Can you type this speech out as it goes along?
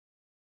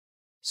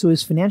So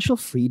is financial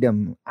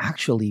freedom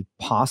actually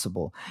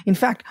possible? In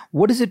fact,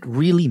 what does it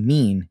really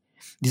mean?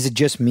 Does it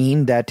just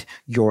mean that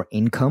your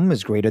income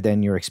is greater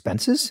than your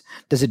expenses?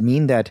 Does it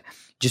mean that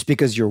just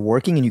because you're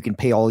working and you can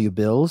pay all your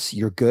bills,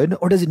 you're good?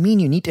 Or does it mean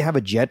you need to have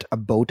a jet, a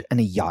boat, and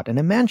a yacht and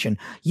a mansion?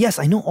 Yes,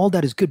 I know all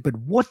that is good, but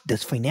what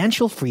does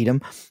financial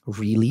freedom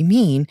really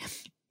mean?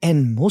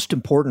 And most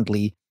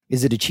importantly,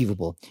 is it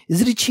achievable?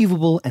 Is it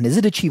achievable, and is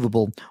it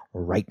achievable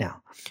right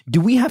now? Do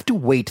we have to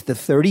wait the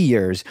 30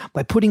 years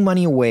by putting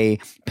money away,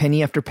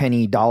 penny after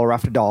penny, dollar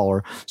after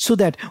dollar, so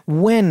that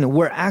when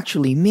we're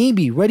actually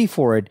maybe ready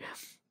for it,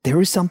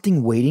 there is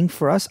something waiting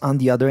for us on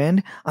the other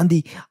end,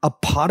 a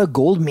pot of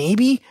gold,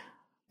 maybe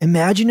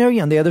imaginary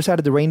on the other side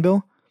of the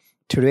rainbow?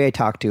 Today I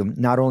talked to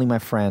not only my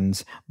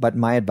friends, but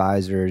my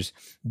advisors,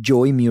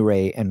 Joey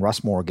Mure and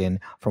Russ Morgan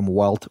from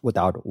Wealth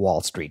Without Wall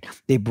Street.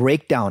 They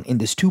break down in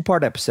this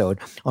 2-part episode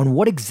on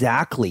what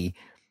exactly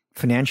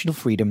financial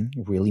freedom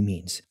really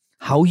means,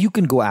 how you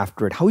can go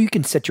after it, how you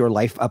can set your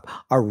life up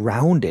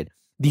around it,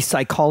 the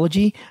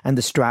psychology and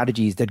the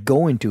strategies that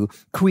go into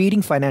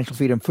creating financial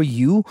freedom for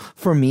you,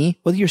 for me,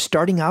 whether you're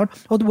starting out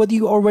or whether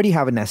you already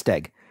have a nest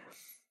egg.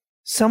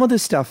 Some of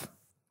this stuff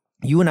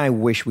you and I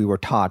wish we were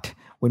taught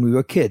when we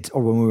were kids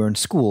or when we were in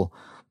school,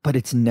 but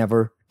it's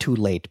never too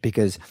late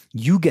because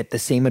you get the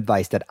same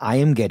advice that I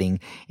am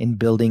getting in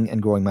building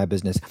and growing my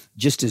business,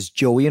 just as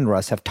Joey and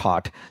Russ have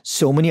taught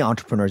so many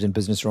entrepreneurs and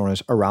business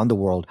owners around the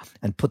world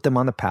and put them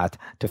on the path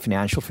to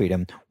financial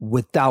freedom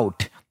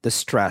without the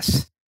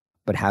stress,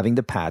 but having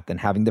the path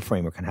and having the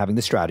framework and having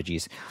the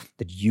strategies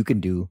that you can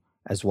do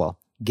as well.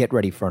 Get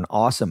ready for an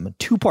awesome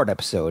 2-part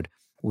episode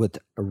with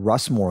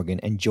Russ Morgan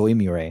and Joey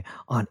Mure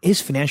on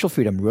is financial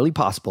freedom really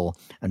possible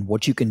and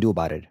what you can do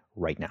about it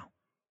right now.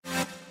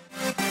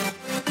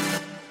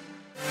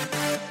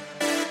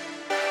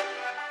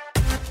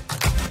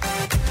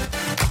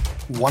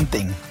 One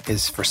thing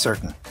is for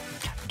certain.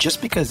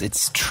 Just because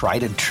it's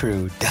tried and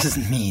true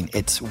doesn't mean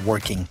it's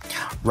working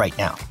right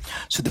now.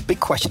 So the big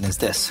question is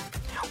this: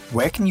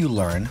 where can you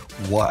learn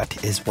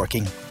what is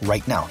working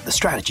right now? The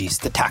strategies,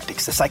 the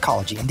tactics, the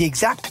psychology, and the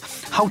exact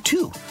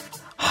how-to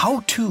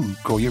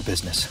grow your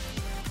business,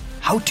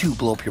 how to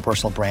blow up your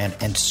personal brand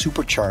and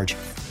supercharge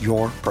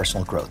your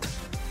personal growth.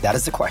 That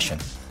is the question,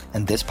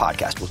 and this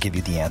podcast will give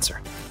you the answer.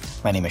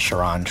 My name is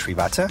Sharan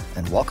Srivatsa,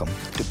 and welcome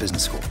to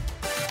Business School.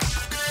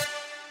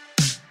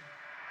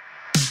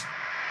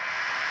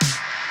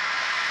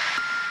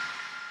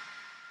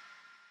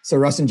 So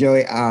Russ and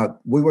Joey,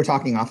 we were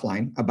talking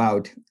offline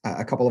about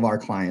a couple of our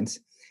clients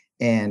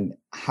and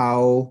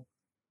how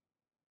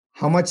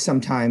much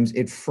sometimes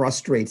it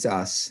frustrates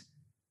us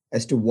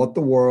as to what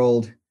the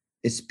world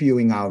is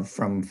spewing out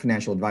from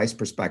financial advice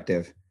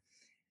perspective.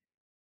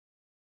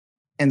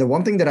 And the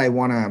one thing that I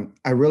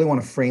really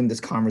want to frame this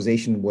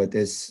conversation with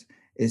is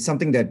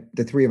something that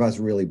the three of us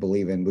really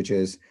believe in, which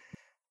is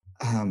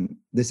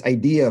this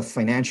idea of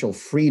financial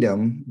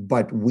freedom,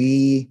 but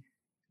we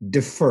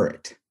defer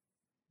it.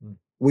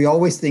 We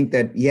always think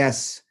that,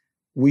 yes,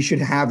 we should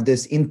have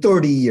this in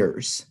 30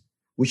 years.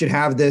 We should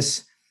have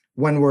this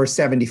when we're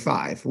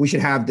 75. We should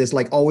have this,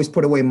 like, always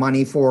put away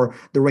money for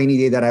the rainy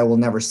day that I will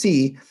never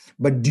see.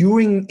 But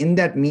in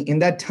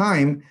that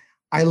time,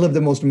 I lived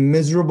the most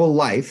miserable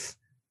life.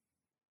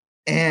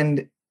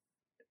 And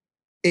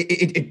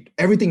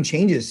everything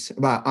changes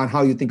on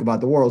how you think about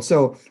the world.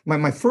 So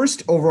my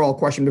first overall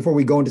question before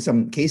we go into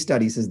some case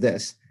studies is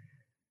this: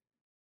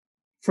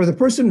 for the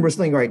person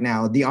listening right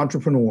now, the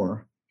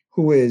entrepreneur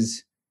who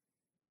is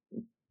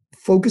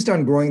focused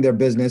on growing their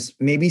business,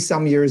 maybe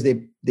some years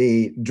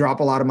they drop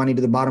a lot of money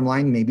to the bottom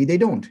line, maybe they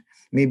don't.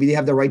 Maybe they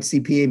have the right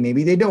CPA,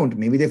 maybe they don't.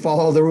 Maybe they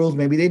follow all the rules,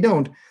 maybe they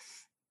don't.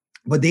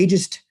 But they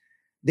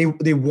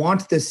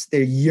want this,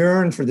 they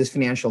yearn for this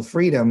financial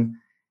freedom.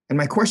 And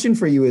my question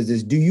for you is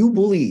this: do you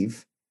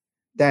believe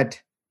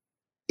that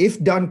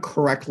if done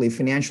correctly,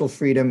 financial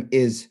freedom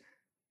is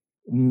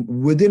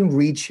within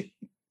reach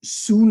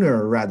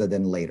sooner rather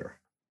than later?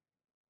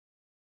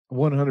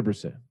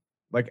 100%.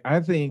 Like, I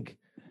think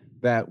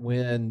that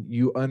when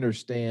you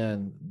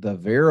understand the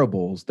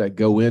variables that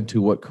go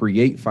into what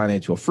create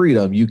financial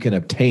freedom, you can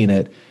obtain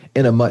it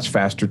in a much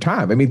faster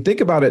time. I mean,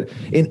 think about it.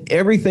 In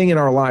everything in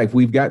our life,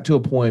 we've got to a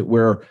point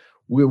where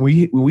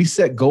when we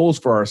set goals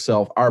for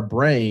ourselves, our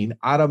brain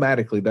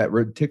automatically, that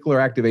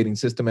reticular activating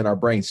system in our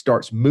brain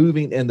starts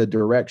moving in the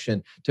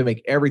direction to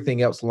make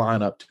everything else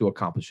line up to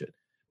accomplish it.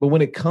 But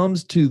when it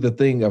comes to the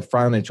thing of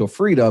financial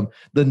freedom,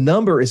 the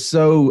number is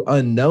so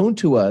unknown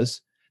to us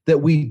that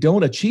we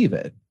don't achieve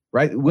it,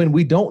 right? When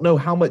we don't know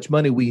how much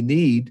money we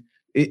need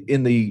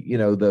in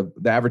the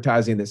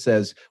advertising that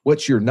says,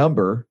 what's your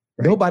number?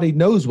 Right. Nobody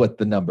knows what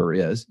the number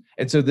is.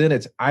 And so then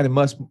it's, I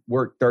must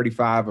work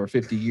 35 or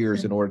 50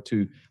 years in order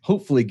to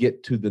hopefully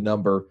get to the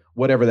number,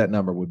 whatever that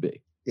number would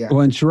be. Yeah.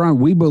 Well, and Sharan,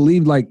 we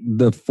believe like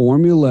the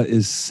formula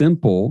is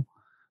simple.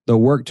 The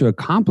work to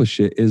accomplish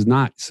it is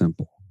not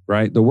simple.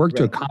 Right? The work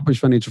to accomplish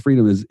financial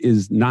freedom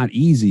is not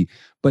easy,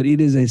 but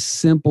it is a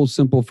simple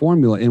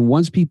formula. And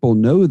once people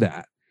know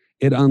that,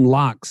 it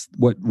unlocks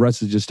what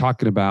Russ is just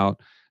talking about,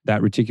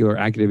 that reticular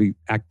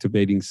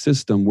activating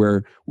system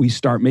where we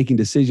start making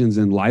decisions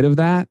in light of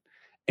that,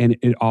 and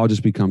it all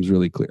just becomes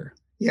really clear.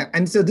 Yeah.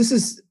 And so this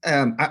is,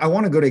 I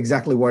want to go to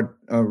exactly what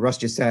Russ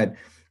just said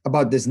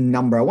about this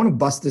number. I want to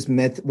bust this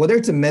myth, whether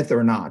it's a myth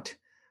or not.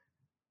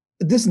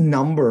 This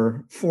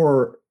number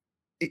for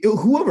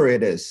whoever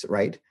it is,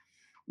 right?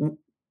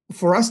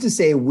 For us to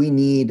say we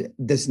need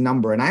this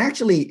number, and I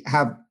actually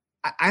have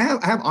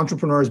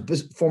entrepreneurs,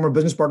 former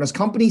business partners,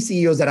 company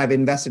CEOs that I've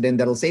invested in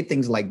that'll say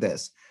things like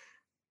this.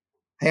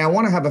 Hey, I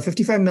want to have a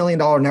 $55 million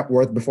net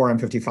worth before I'm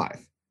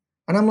 55.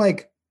 And I'm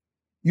like,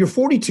 you're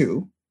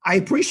 42. I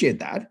appreciate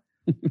that.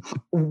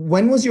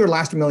 When was your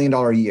last $1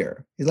 million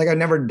year? He's like, I've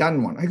never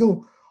done one. I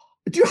go,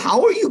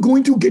 how are you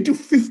going to get to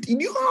 50?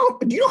 Do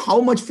you know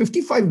how much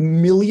 55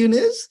 million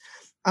is?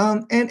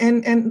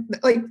 And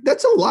like,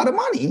 that's a lot of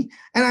money.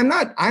 And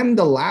I'm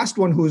the last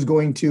one who's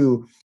going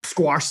to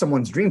squash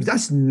someone's dreams.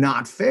 That's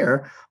not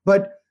fair.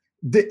 But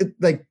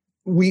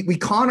we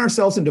con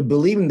ourselves into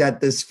believing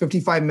that this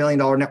 $55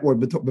 million net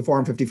worth before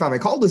I'm 55, I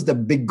call this the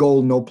big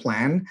goal, no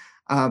plan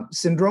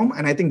syndrome.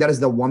 And I think that is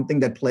the one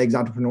thing that plagues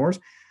entrepreneurs.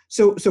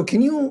 So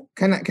can you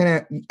kind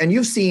of, and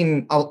you've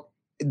seen,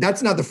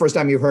 that's not the first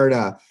time you've heard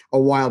a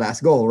wild ass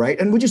goal, right?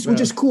 And which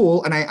is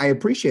cool. And I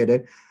appreciate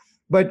it.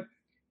 But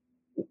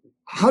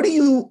how do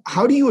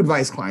you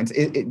advise clients?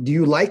 Do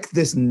you like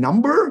this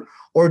number,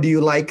 or do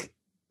you like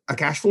a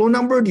cash flow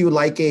number? Do you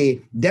like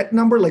a debt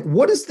number? Like,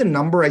 what is the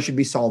number I should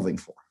be solving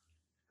for?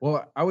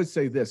 Well, I would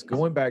say this,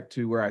 going back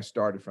to where I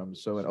started from.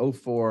 So in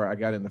 2004, I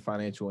got in the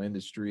financial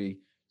industry,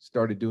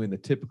 started doing the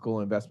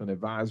typical investment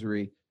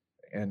advisory.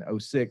 In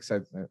 2006, I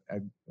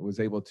was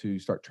able to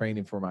start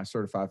training for my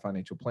certified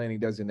financial planning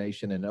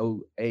designation. In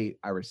 2008,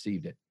 I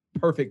received it.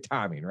 Perfect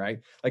timing,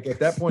 right? Like at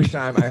that point in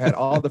time, I had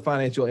all the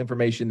financial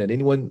information that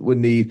anyone would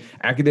need,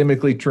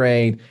 academically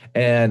trained,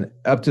 and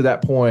up to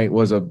that point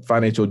was a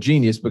financial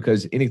genius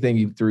because anything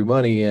you threw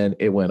money in,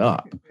 it went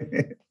up,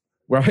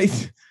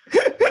 right?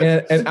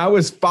 And I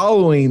was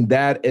following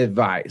that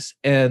advice.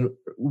 And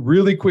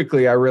really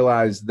quickly, I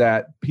realized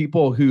that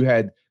people who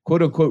had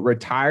quote unquote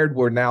retired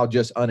were now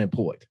just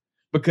unemployed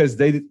because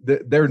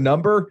their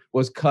number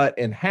was cut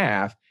in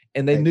half.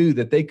 And they knew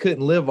that they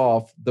couldn't live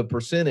off the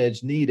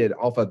percentage needed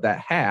off of that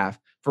half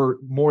for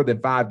more than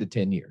 5 to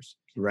 10 years.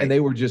 Right. And they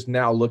were just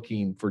now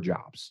looking for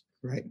jobs.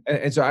 Right.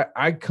 And so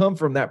I come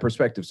from that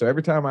perspective. So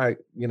every time I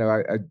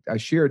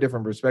share a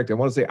different perspective, I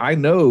want to say, I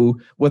know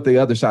what the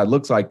other side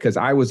looks like because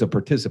I was a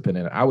participant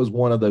in it. I was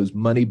one of those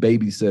money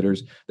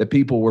babysitters that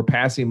people were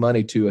passing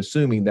money to,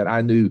 assuming that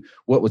I knew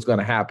what was going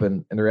to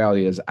happen. And the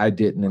reality is I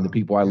didn't. And the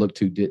people I looked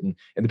to didn't.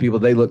 And the people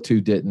they looked to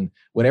didn't.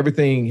 When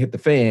everything hit the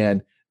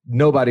fan,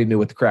 nobody knew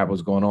what the crap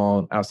was going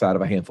on outside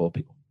of a handful of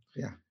people.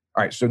 Yeah.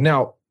 All right. So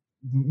now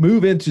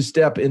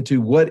step into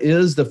what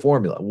is the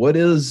formula? What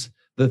is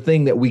the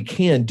thing that we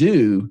can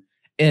do,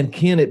 and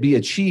can it be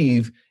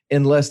achieved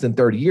in less than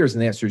 30 years?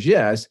 And the answer is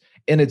yes.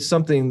 And it's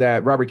something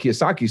that Robert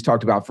Kiyosaki's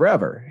talked about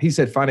forever. He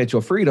said financial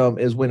freedom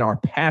is when our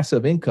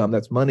passive income,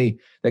 that's money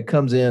that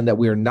comes in that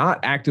we are not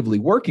actively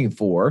working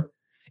for,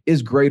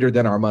 is greater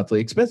than our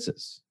monthly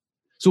expenses.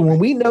 So when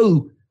we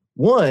know,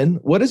 one,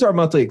 what is our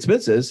monthly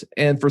expenses?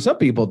 And for some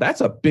people,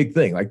 that's a big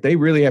thing. Like they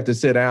really have to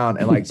sit down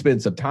and like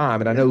spend some time.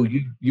 And I know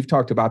you've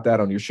talked about that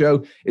on your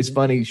show. It's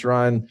funny,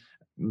 Sharon,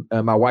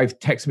 my wife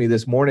texted me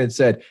this morning and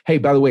said, hey,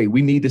 by the way,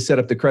 we need to set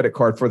up the credit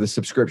card for the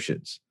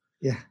subscriptions.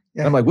 Yeah.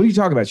 I'm like, what are you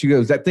talking about? She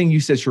goes, that thing you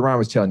said Sharon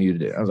was telling you to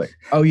do. I was like,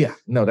 oh yeah,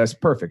 no, that's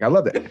perfect. I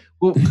love that.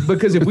 Well,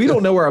 because if we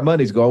don't know where our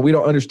money's going, we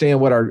don't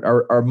understand what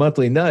our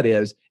monthly nut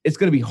is, it's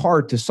going to be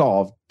hard to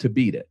solve to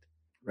beat it.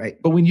 Right.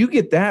 But when you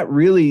get that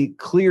really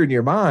clear in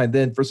your mind,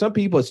 then for some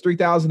people it's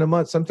 $3,000 a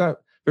month.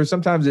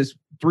 Sometimes it's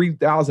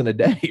 $3,000 a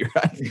day,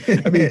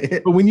 right? I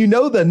mean, but when you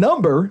know the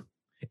number,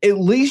 at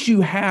least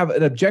you have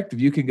an objective.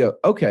 You can go,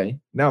 okay,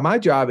 now my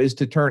job is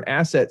to turn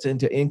assets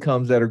into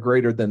incomes that are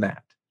greater than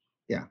that.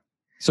 Yeah.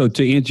 So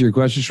to answer your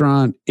question,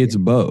 Sharon, it's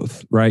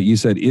both, right? You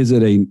said, is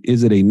it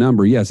a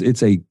number? Yes,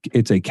 it's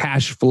a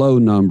cash flow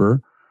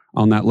number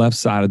on that left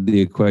side of the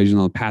equation,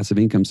 on the passive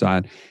income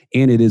side.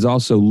 And it is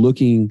also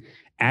looking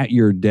at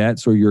your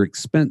debts or your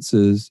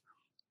expenses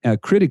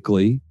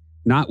critically,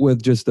 not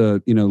with just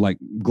like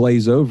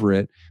glaze over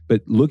it,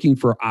 but looking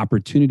for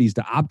opportunities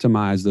to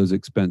optimize those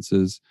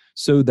expenses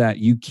so that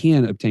you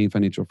can obtain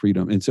financial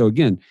freedom. And so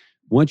again,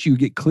 once you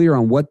get clear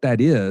on what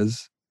that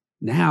is,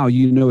 now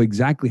you know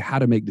exactly how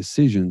to make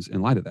decisions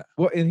in light of that.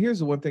 Well, and here's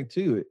the one thing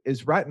too,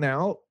 is right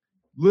now,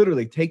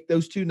 literally take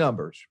those two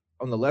numbers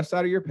on the left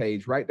side of your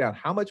page, write down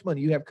how much money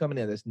you have coming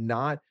in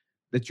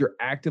that you're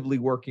actively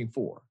working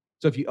for.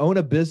 So if you own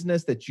a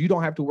business that you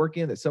don't have to work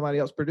in, that somebody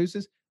else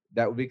produces,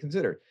 that would be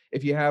considered.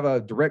 If you have a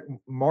direct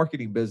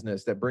marketing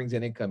business that brings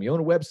in income, you own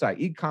a website,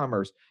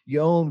 e-commerce, you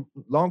own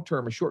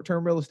long-term or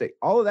short-term real estate,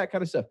 all of that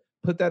kind of stuff,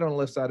 put that on the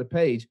left side of the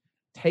page,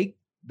 take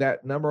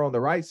that number on the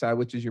right side,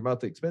 which is your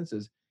monthly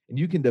expenses, and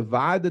you can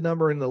divide the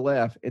number in the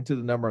left into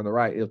the number on the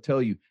right. It'll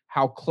tell you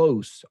how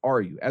close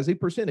are you. As a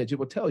percentage, it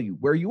will tell you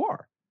where you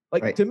are.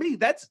 Like Right. to me,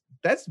 that's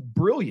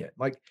brilliant.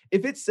 Like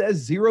if it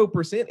says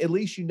 0%, at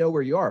least you know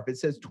where you are. If it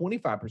says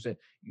 25%,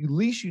 at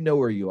least you know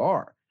where you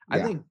are. I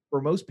Yeah. think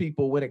for most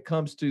people, when it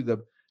comes to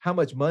the how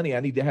much money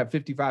I need to have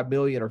 55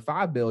 million or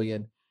 5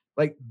 million,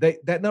 like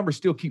that number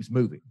still keeps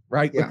moving,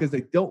 right? Yeah. Because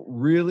they don't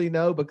really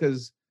know,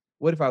 because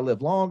what if I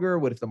live longer?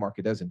 What if the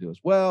market doesn't do as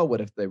well?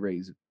 What if they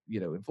raise,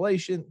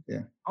 inflation?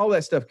 Yeah. All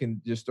that stuff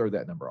can just throw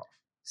that number off.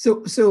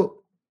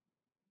 So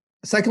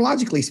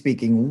psychologically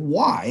speaking,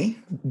 why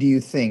do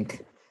you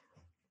think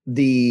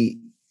the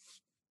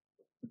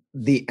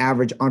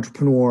average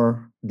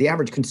entrepreneur, the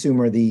average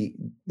consumer, the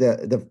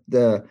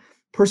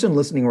person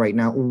listening right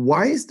now,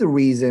 why is the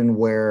reason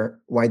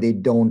why they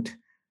don't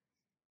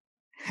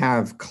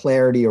have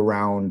clarity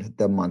around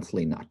the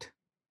monthly nut?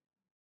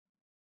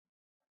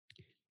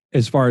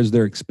 As far as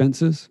their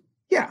expenses,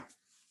 Yeah.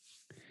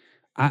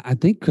 I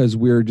think because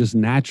we're just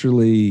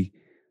naturally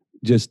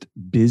just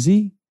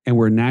busy and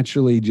we're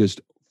naturally just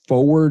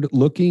forward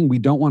looking. We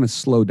don't want to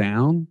slow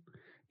down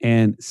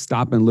and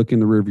stop and look in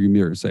the rearview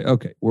mirror and say,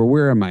 okay, well,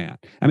 where am I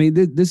at? I mean,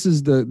 this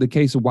is the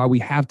case of why we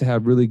have to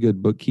have really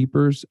good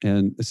bookkeepers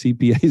and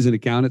CPAs and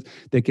accountants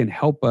that can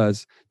help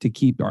us to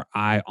keep our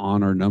eye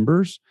on our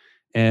numbers.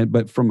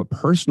 But from a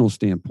personal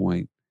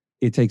standpoint,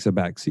 it takes a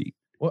back seat.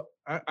 Well,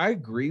 I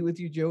agree with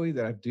you, Joey,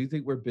 that I do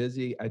think we're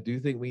busy. I do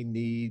think we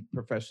need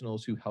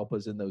professionals who help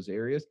us in those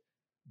areas.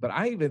 But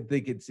I even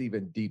think it's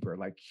even deeper.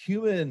 Like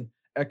human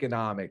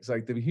economics,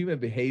 like the human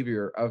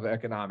behavior of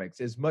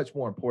economics is much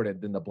more important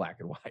than the black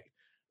and white,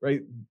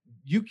 right?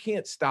 You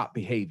can't stop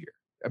behavior.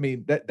 I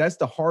mean, that's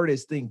the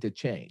hardest thing to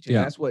change. And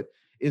that's what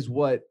is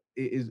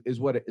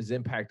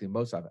impacting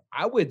most of it.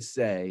 I would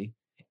say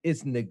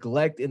it's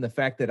neglect in the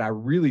fact that I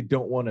really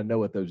don't want to know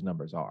what those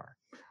numbers are.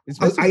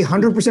 I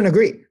 100%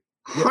 agree.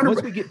 100%.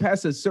 Once we get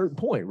past a certain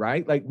point,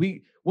 right? Like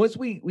once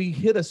we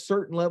hit a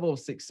certain level of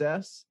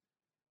success,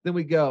 then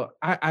we go,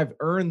 I've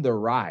earned the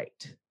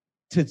right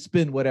to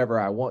spend whatever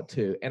I want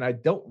to, and I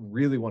don't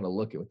really want to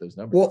look at what those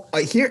numbers. Well,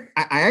 here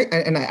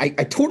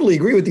I totally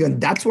agree with you,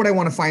 and that's what I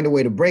want to find a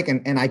way to break.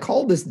 And I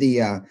call this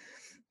one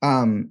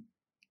of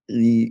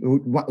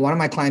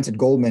my clients at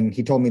Goldman.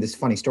 He told me this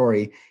funny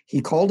story.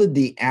 He called it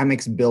the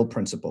Amex bill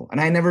principle,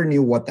 and I never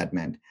knew what that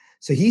meant.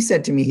 So he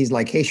said to me, he's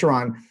like, "Hey,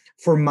 Sharon,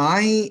 for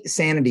my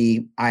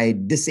sanity, I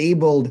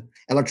disabled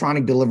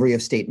electronic delivery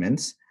of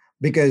statements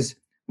because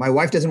my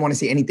wife doesn't want to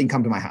see anything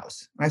come to my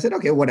house." And I said,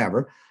 okay,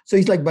 whatever. So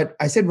he's like, but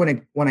I said,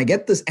 when I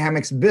get this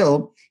Amex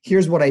bill,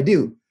 here's what I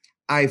do.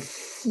 I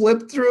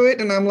flip through it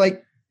and I'm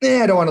like,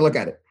 I don't want to look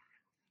at it.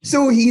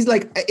 So he's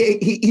like,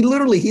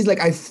 he's like,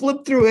 I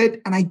flip through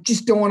it and I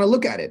just don't want to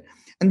look at it.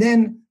 And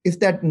then if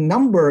that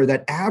number,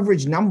 that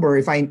average number,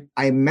 if I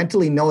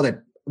mentally know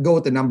that, go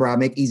with the number, I'll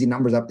make easy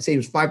numbers up. Say it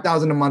was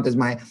 $5,000 a month is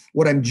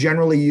what I'm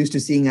generally used to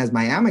seeing as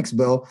my Amex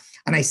bill.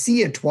 And I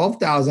see it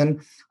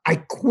 $12,000. I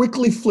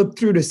quickly flipped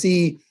through to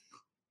see,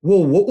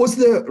 well, what was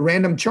the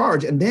random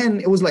charge? And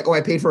then it was like, oh,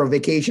 I paid for a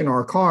vacation or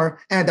a car,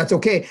 and that's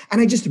okay.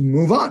 And I just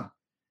move on.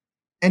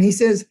 And he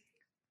says,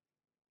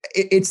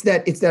 it's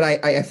that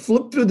I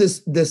flipped through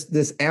this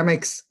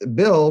Amex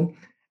bill,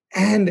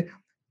 and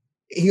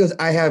he goes,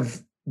 I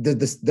have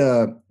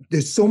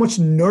there's so much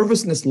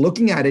nervousness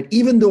looking at it,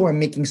 even though I'm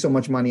making so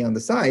much money on the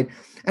side.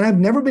 And I've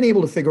never been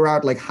able to figure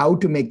out like how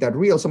to make that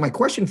real. So my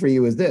question for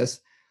you is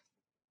this.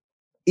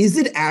 Is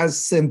it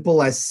as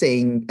simple as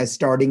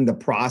starting the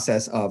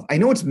process of, I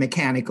know it's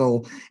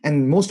mechanical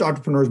and most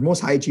entrepreneurs,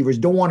 most high achievers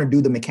don't want to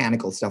do the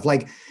mechanical stuff.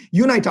 Like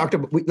you and I talked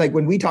about, like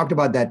when we talked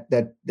about that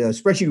the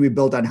spreadsheet we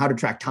built on how to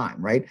track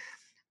time, right?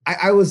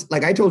 I was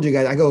like, I told you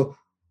guys, I go,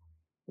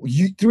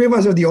 you three of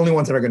us are the only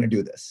ones that are going to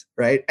do this,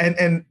 right?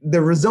 And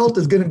the result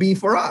is going to be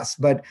for us.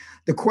 But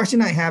the question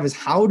I have is,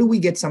 how do we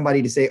get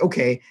somebody to say,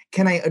 okay,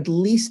 can I at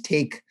least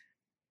take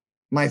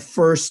my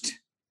first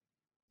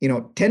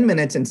 10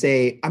 minutes and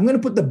say, I'm going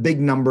to put the big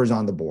numbers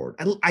on the board.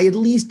 I at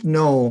least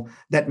know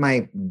that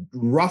my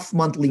rough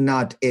monthly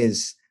nut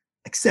is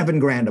like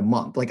 $7,000 a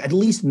month. Like at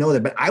least know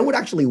that. But I would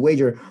actually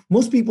wager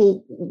most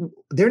people,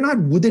 they're not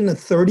within a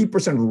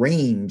 30%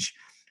 range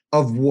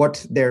of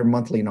what their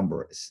monthly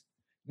number is.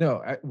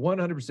 No,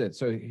 100%.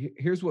 So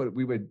here's what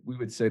we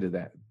would say to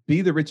that.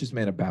 Be the richest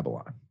man of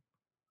Babylon.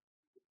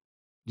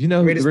 Do you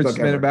know the richest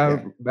man of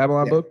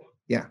Babylon book?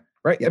 Yeah.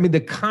 Right. Yeah. I mean, the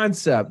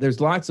concept,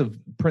 there's lots of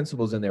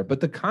principles in there,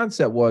 but the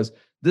concept was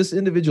this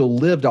individual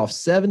lived off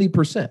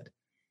 70%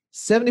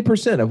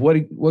 of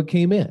what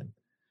came in.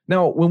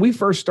 Now, when we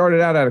first started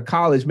out of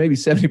college, maybe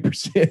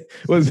 70%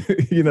 was,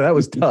 that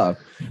was tough.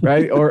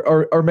 Right.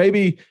 or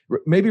maybe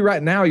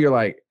right now you're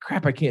like,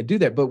 crap, I can't do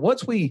that. But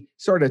once we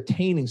start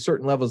attaining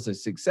certain levels of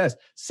success,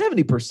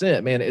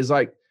 70%, man, is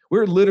like,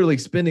 we're literally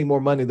spending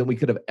more money than we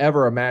could have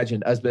ever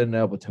imagined us being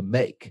able to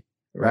make.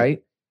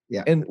 Right.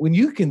 Yeah. And when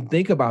you can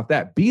think about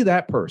that, be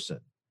that person.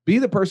 Be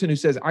the person who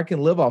says, I can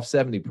live off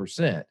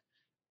 70%.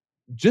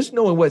 Just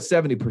knowing what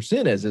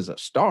 70% is a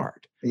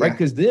start, right?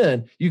 Because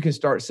then you can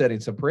start setting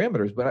some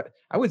parameters. But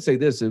I would say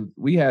this,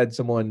 we had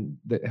someone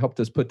that helped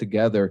us put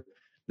together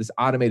this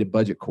automated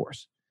budget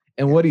course.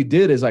 And what he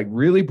did is like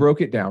really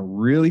broke it down,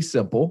 really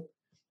simple.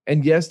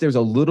 And yes, there's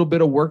a little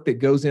bit of work that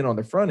goes in on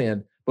the front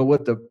end, but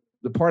what the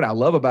part I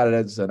love about it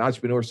as an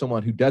entrepreneur,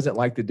 someone who doesn't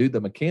like to do the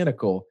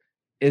mechanical,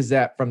 is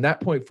that from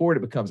that point forward,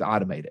 it becomes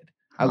automated.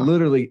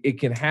 It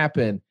can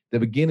happen the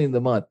beginning of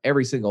the month,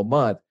 every single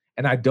month,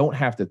 and I don't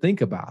have to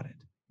think about it.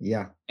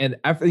 Yeah. And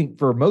I think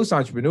for most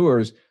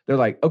entrepreneurs, they're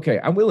like, okay,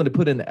 I'm willing to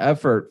put in the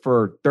effort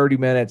for 30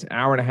 minutes, an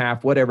hour and a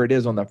half, whatever it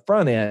is on the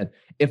front end,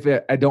 if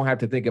I don't have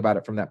to think about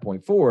it from that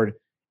point forward.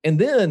 And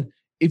then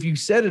if you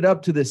set it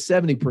up to the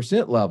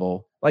 70%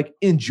 level, like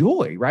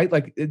enjoy, right?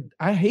 Like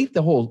I hate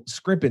the whole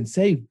scrimp and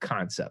save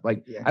concept.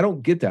 Like I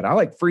don't get that. I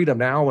like freedom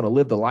now. I want to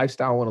live the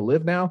lifestyle I want to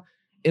live now.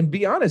 And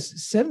be honest,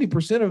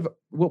 70% of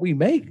what we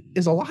make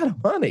is a lot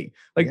of money.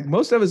 Like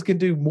most of us can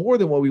do more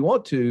than what we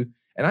want to.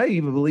 And I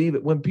even believe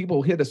that when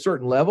people hit a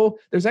certain level,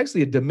 there's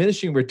actually a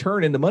diminishing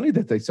return in the money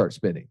that they start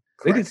spending.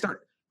 Correct. They can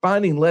start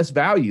finding less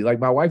value. Like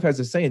my wife has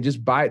a saying,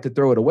 just buy it to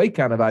throw it away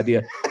kind of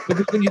idea.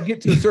 Because when you get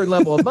to a certain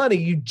level of money,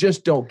 you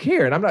just don't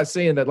care. And I'm not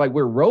saying that like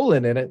we're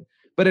rolling in it,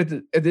 but at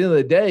the end of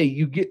the day,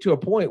 you get to a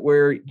point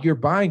where you're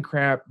buying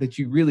crap that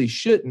you really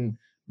shouldn't,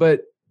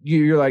 but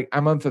you're like,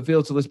 I'm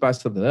unfulfilled, so let's buy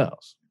something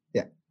else.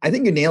 Yeah, I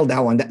think you nailed that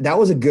one. That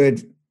was a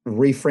good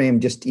reframe,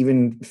 just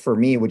even for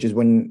me, which is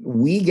when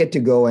we get to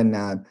go and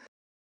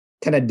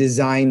kind of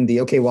design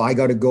I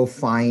got to go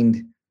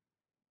find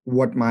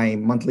what my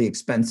monthly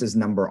expenses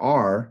number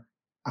are.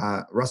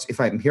 Russ, if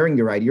I'm hearing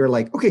you right, you're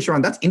like, okay,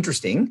 Sharon, that's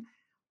interesting.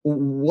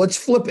 Let's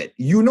flip it.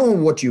 You know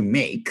what you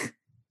make.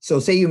 So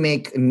say you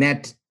make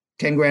net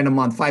 10 grand a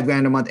month, 5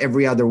 grand a month,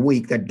 every other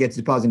week that gets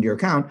deposited into your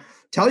account.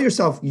 Tell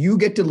yourself you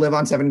get to live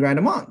on 7 grand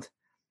a month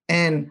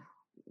and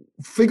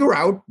figure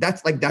out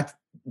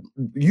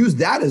use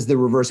that as the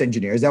reverse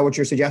engineer. Is that what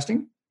you're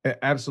suggesting?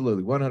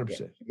 Absolutely.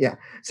 100%. Yeah.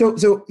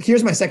 So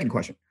here's my second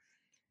question.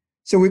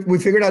 So we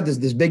figured out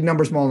this big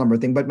number, small number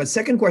thing, but my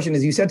second question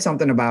is, you said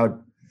something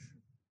about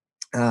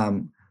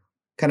kind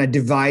of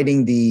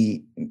dividing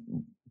the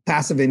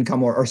passive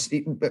income or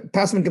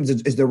passive income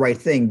is the right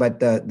thing, but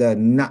the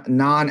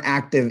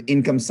non-active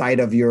income side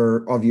of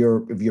your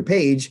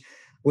page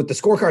with the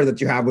scorecard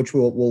that you have, which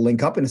we'll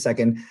link up in a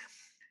second.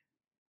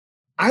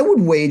 I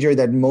would wager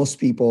that most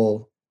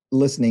people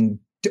listening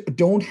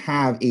don't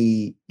have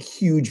a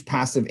huge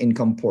passive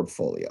income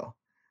portfolio,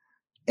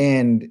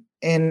 and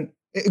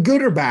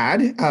good or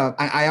bad.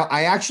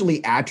 I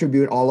actually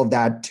attribute all of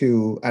that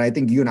to, and I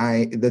think you and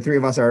I, the three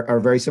of us are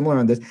very similar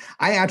on this.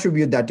 I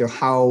attribute that to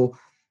how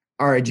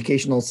our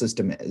educational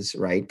system is,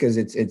 right? Because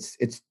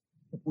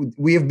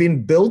we have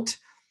been built,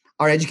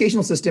 our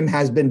educational system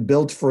has been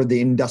built for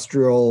the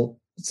industrial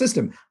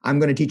system. I'm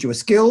going to teach you a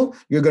skill.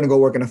 You're going to go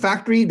work in a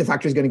factory. The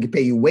factory is going to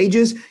pay you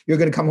wages. You're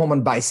going to come home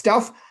and buy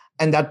stuff.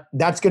 And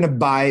that's going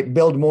to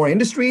build more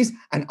industries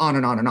and on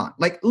and on and on.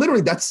 Like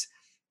literally that's,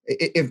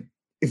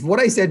 if what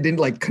I said didn't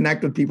like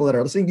connect with people that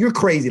are listening, you're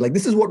crazy. Like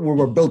this is what we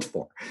were built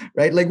for,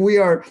 right? Like we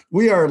are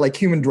like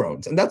human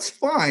drones, and that's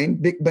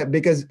fine, but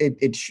because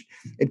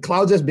it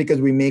clouds us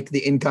because we make the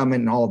income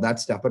and all of that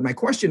stuff. But my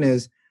question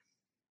is,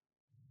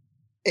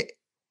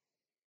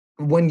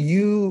 when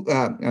you,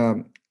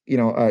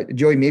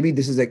 Joey, maybe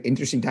this is an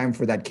interesting time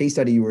for that case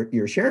study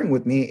you're sharing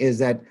with me, is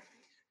that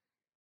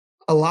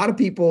a lot of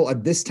people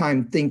at this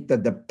time think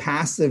that the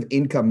passive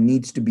income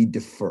needs to be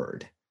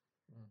deferred.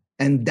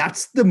 And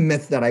that's the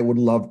myth that I would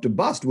love to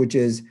bust, which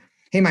is,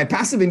 hey, my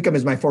passive income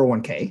is my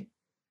 401k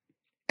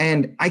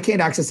and I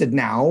can't access it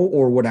now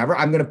or whatever.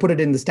 I'm going to put it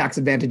in this tax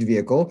advantage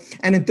vehicle.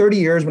 And in 30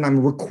 years, when I'm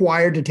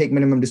required to take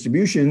minimum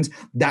distributions,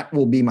 that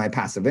will be my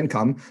passive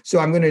income. So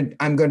I'm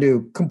going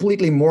to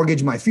completely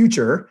mortgage my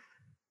future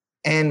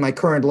and my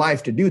current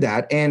life to do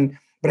that.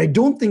 But I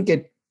don't think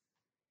it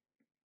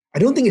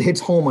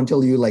hits home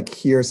until you like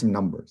hear some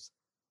numbers.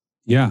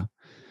 Yeah.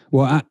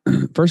 Well,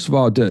 first of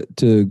all, to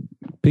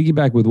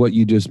piggyback with what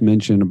you just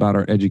mentioned about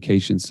our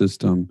education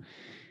system,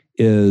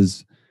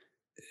 is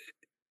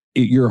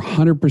you're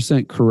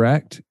 100%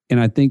 correct. And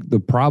I think the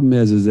problem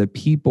is that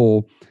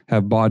people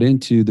have bought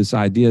into this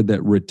idea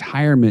that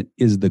retirement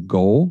is the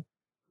goal,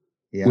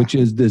 which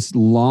is this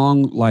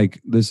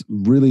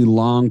really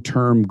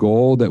long-term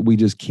goal that we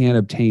just can't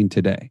obtain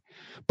today.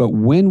 But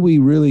when we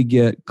really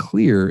get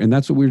clear, and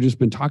that's what we've just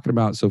been talking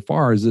about so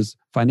far, is this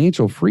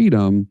financial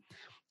freedom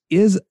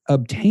is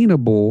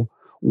obtainable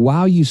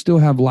while you still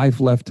have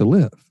life left to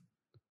live,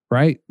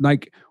 right?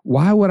 Like,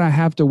 why would I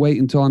have to wait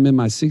until I'm in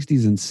my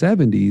 60s and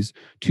 70s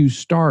to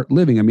start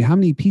living? I mean, how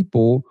many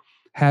people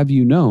have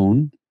you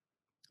known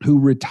who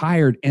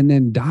retired and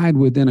then died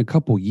within a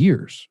couple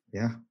years?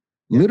 Yeah.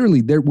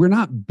 Literally, we're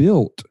not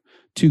built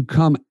to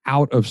come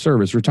out of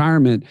service.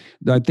 Retirement,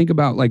 I think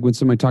about like when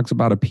somebody talks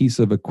about a piece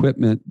of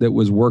equipment that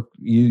was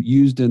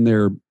used in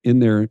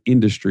their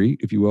industry,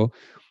 if you will,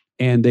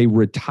 and they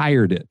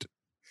retired it.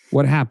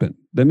 What happened?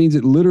 That means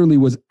it literally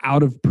was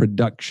out of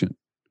production.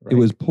 Right. It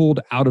was pulled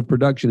out of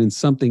production and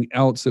something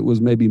else that was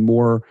maybe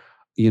more,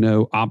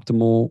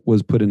 optimal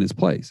was put in its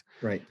place.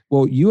 Right.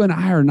 Well, you and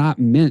I are not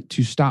meant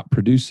to stop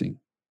producing,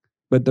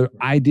 but the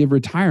idea of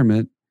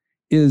retirement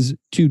is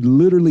to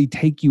literally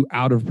take you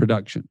out of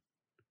production.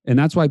 And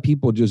that's why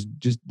people just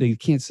they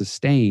can't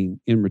sustain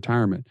in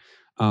retirement.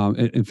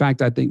 In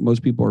fact, I think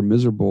most people are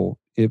miserable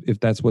if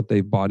that's what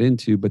they've bought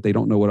into, but they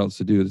don't know what else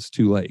to do. It's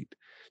too late.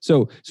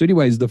 So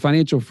anyways, the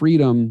financial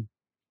freedom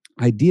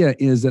idea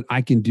is that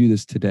I can do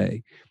this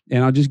today.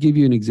 And I'll just give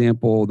you an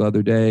example. The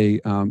other day,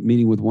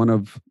 meeting with one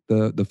of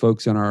the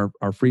folks in our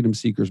Freedom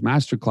Seekers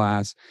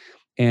Masterclass,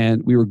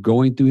 and we were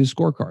going through his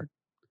scorecard.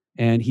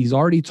 And he's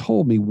already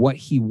told me what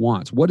he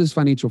wants. What does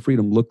financial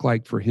freedom look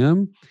like for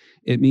him?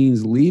 It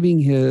means leaving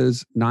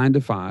his 9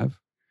 to 5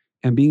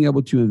 and being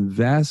able to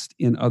invest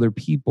in other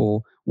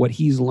people, what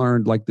he's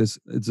learned, like this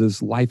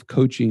life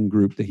coaching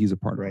group that he's a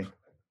part of.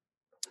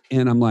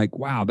 And I'm like,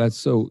 wow, that's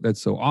so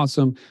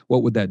awesome.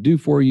 What would that do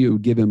for you? It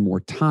would give him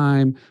more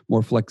time,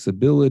 more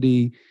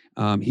flexibility.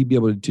 He'd be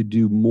able to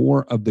do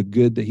more of the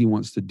good that he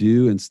wants to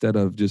do instead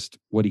of just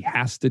what he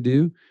has to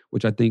do,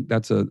 which I think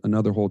that's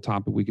another whole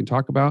topic we can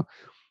talk about.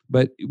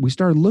 But we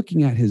started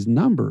looking at his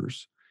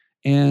numbers,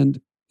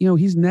 and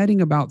he's netting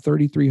about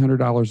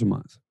 $3,300 a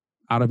month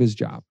out of his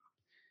job.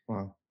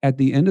 Wow. At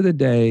the end of the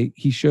day,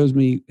 he shows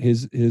me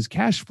his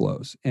cash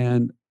flows,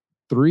 and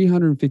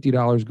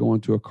 $350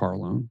 going to a car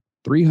loan,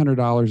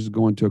 $300 is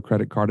going to a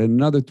credit card, and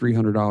another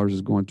 $300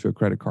 is going to a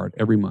credit card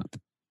every month.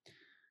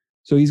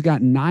 So he's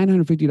got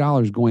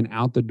 $950 going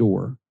out the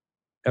door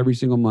every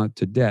single month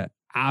to debt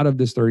out of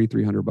this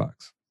 $3,300.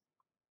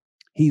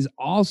 He's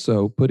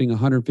also putting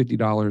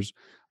 $150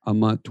 a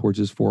month towards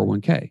his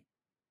 401k.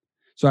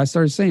 So I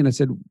started saying, I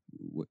said,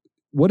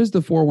 what is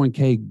the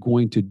 401k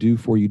going to do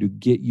for you to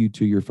get you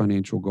to your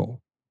financial goal?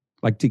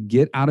 Like to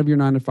get out of your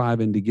 9 to 5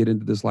 and to get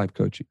into this life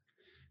coaching.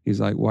 He's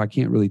like, well, I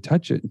can't really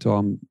touch it until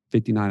I'm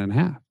 59 and a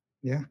half.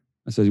 Yeah.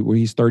 I said, well,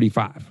 he's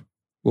 35.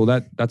 Well,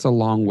 that's a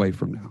long way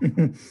from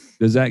now.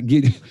 Does that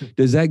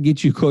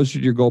get you closer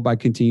to your goal by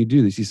continuing to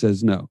do this? He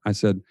says, no. I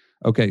said,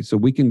 okay, so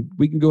we can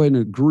go ahead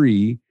and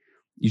agree.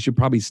 You should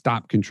probably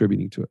stop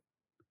contributing to it.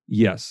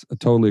 Yes, I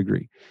totally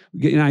agree.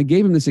 And I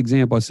gave him this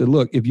example. I said,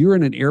 look, if you're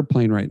in an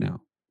airplane right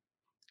now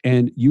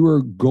and you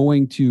are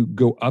going to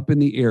go up in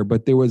the air,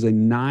 but there was a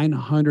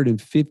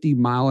 950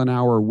 mile an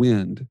hour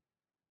wind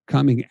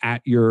coming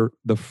at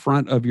the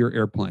front of your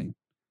airplane,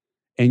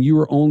 and you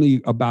were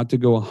only about to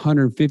go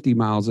 150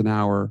 miles an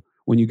hour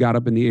when you got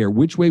up in the air,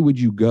 which way would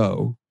you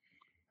go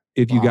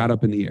if you got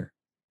up in the air?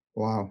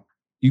 Wow.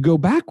 You go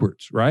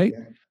backwards, right?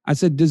 Yeah. I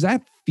said, does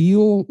that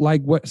feel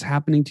like what's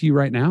happening to you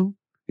right now?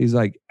 He's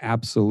like,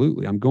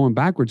 absolutely. I'm going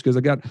backwards because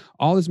I got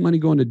all this money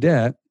going to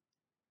debt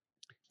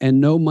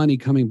and no money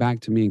coming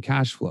back to me in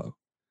cash flow.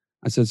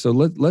 I said, so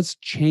let's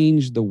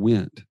change the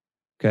wind.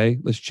 Okay.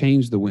 Let's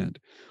change the wind.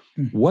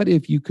 What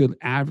if you could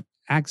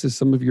access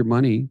some of your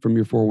money from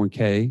your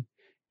 401k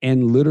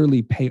and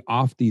literally pay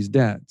off these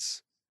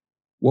debts?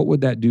 What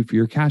would that do for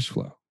your cash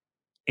flow?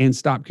 And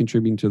stop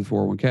contributing to the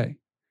 401k.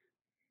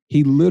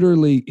 He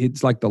literally,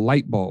 it's like the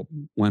light bulb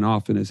went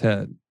off in his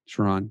head,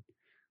 Sharon.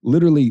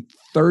 Literally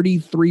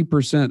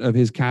 33% of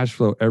his cash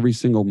flow every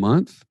single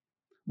month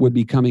would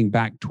be coming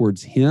back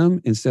towards him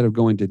instead of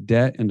going to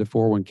debt and to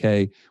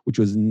 401k, which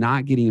was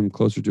not getting him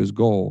closer to his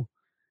goal.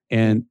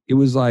 And it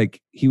was like,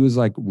 he was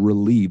like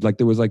relieved. Like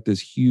there was like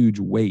this huge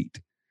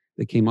weight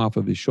that came off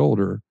of his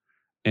shoulder.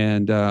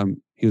 And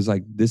he was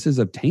like, this is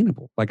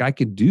obtainable. Like I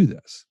could do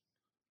this.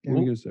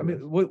 Well, I mean,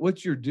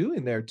 what you're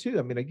doing there too.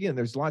 I mean, again,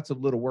 there's lots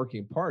of little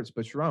working parts,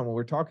 but Sharon, when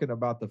we're talking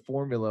about the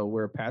formula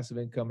where passive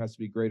income has to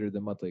be greater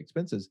than monthly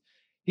expenses,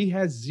 he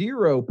has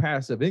zero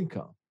passive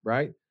income,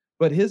 right?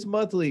 But his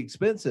monthly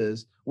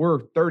expenses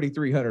were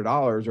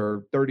 $3,300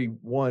 or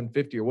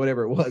 $3,150 or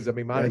whatever it was. I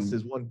mean, minus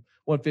his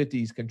 150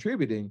 he's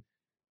contributing.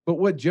 But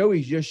what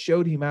Joey just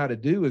showed him how to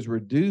do is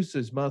reduce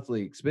his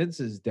monthly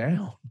expenses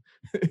down.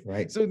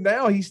 Right. So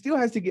now he still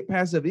has to get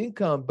passive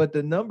income, but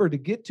the number to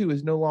get to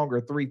is no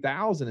longer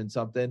 3,000 and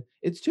something.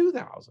 It's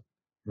 2,000.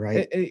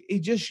 Right. He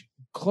just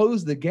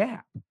closed the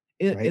gap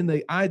in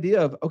the idea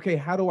of, okay,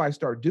 how do I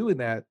start doing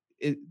that?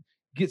 It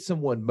gets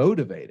someone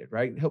motivated,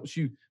 right? It helps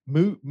you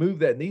move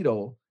that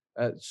needle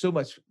so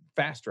much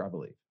faster, I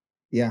believe.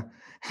 Yeah.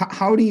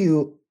 How do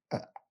you,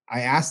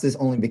 I ask this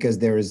only because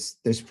there's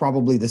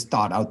probably this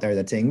thought out there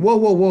that's saying,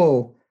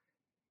 whoa.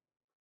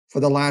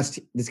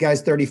 This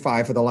guy's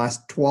 35. For the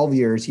last 12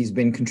 years, he's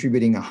been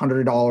contributing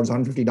 $100,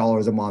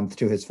 $150 a month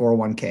to his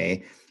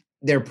 401k.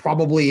 There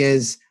probably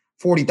is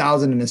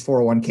 40,000 in his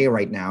 401k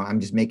right now. I'm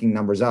just making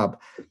numbers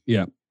up.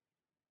 Yeah.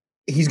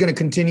 He's going to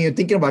continue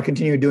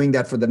doing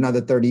that for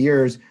another 30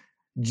 years.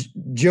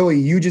 Joey,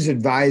 you just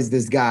advised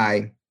this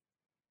guy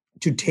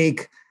to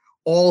take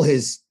all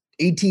his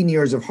 18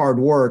 years of hard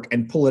work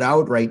and pull it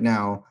out right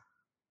now.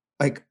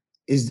 Like,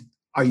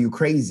 are you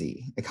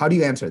crazy? Like, how do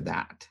you answer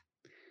that?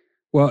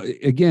 Well,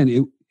 again,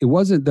 it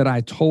wasn't that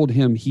I told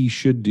him he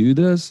should do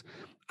this.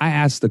 I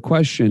asked the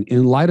question,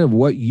 in light of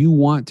what you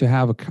want to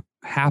have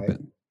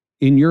happen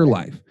in your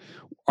life,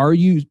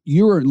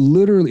 you're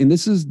literally, and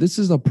this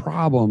is a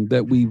problem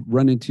that we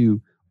run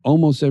into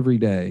almost every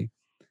day,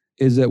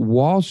 is that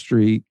Wall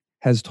Street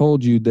has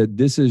told you that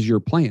this is your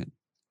plan.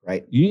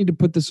 Right. You need to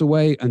put this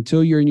away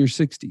until you're in your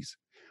 60s.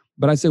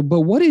 But I said,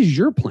 but what is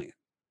your plan?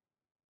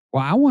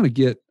 well, I want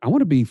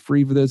to be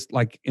free for this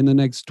like in the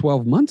next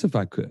 12 months if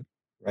I could.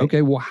 Right.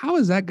 Okay, well, how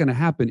is that going to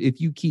happen if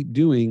you keep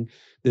doing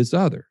this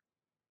other?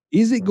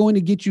 Is it going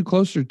to get you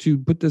closer to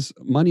put this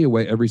money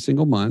away every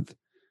single month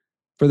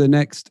for the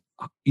next,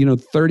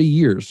 30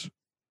 years?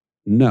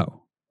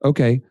 No.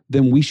 Okay,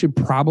 then we should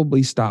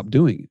probably stop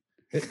doing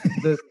it.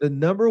 The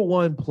number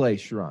one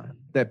place, Sharon,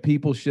 that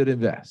people should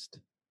invest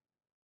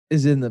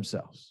is in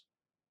themselves.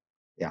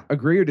 Yeah.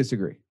 Agree or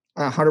disagree?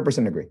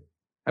 100% agree.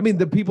 I mean,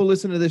 the people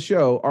listening to this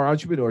show are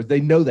entrepreneurs.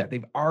 They know that.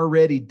 They've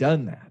already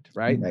done that,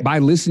 right? By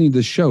listening to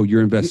the show,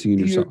 you're investing in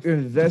yourself. You're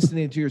investing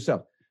into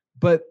yourself.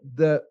 But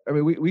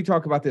we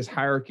talk about this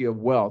hierarchy of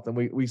wealth, and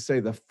we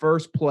say the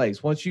first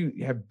place, once you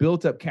have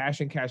built up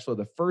cash and cash flow,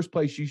 the first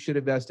place you should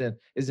invest in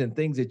is in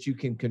things that you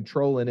can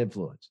control and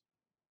influence.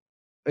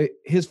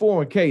 His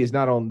 401k is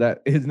not on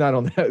that. Is not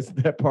on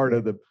that part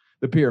of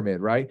the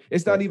pyramid, right?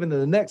 It's not even in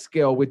the next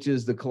scale, which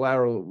is the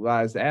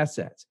collateralized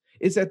assets.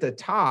 It's at the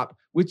top,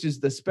 which is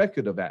the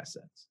speculative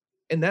assets.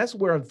 And that's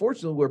where,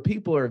 unfortunately, where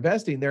people are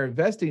investing, they're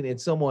investing in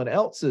someone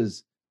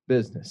else's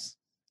business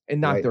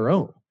and not their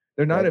own.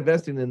 They're not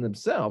investing in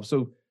themselves.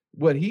 So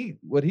what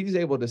he's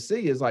able to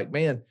see is like,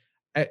 man,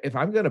 if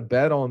I'm going to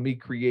bet on me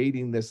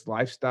creating this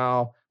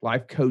lifestyle,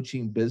 life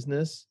coaching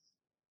business,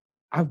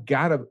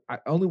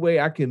 only way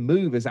I can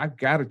move is I've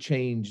got to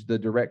change the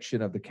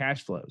direction of the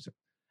cash flows.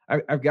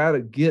 I've got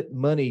to get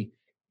money,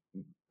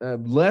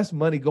 less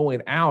money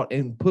going out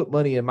and put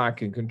money in my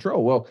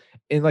control. Well,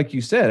 and like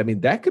you said, I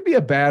mean, that could be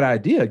a bad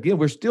idea. Again,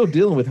 we're still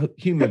dealing with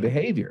human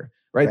behavior,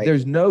 right?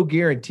 There's no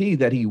guarantee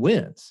that he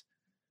wins.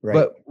 Right.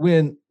 But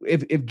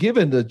if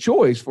given the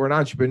choice for an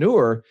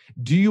entrepreneur,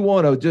 do you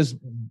want to just,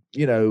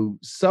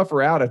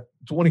 suffer out a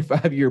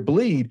 25-year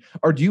bleed,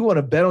 or do you want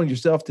to bet on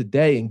yourself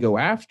today and go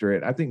after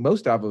it? I think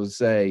most of us would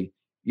say,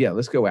 yeah,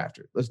 let's go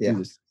after it. Let's do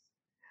this.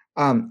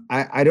 I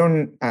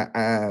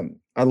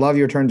love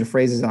your turns of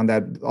phrases on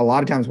that. A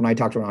lot of times when I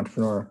talk to an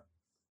entrepreneur,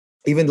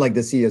 even like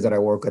the CEOs that I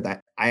work with,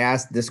 I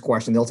ask this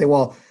question. They'll say,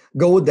 well,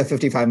 go with the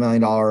 $55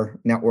 million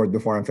net worth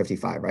before I'm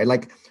 55, right?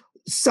 Like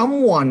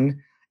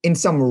someone in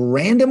some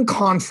random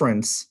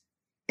conference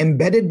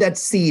embedded that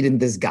seed in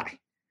this guy.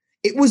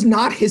 It was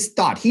not his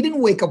thought. He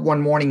didn't wake up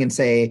one morning and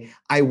say,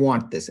 I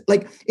want this.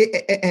 Like,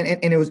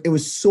 it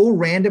was so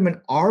random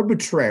and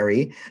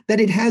arbitrary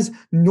that it has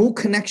no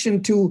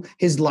connection to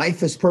his life,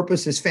 his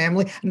purpose, his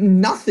family,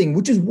 nothing,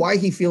 which is why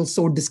he feels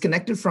so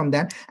disconnected from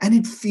that. And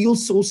it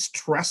feels so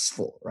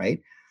stressful,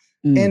 right?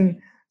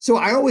 And so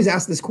I always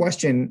ask this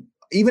question,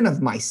 even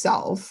of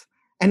myself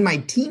and my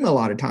team a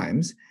lot of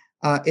times,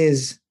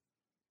 is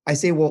I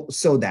say, well,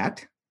 so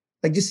that,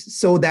 like just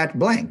so that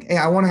blank. Hey,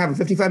 I want to have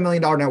a $55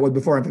 million net worth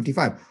before I'm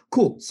 55.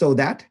 Cool. So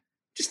that,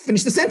 just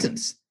finish the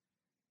sentence,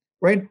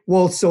 right?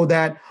 Well, so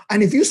that,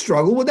 and if you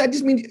struggle with that,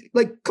 just mean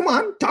like, come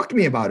on, talk to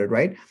me about it,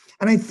 right?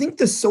 And I think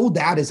the so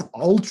that is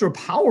ultra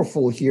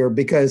powerful here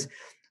because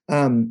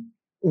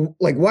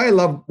like why I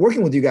love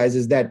working with you guys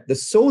is that the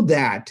so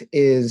that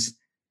is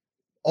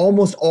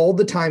almost all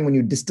the time when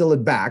you distill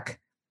it back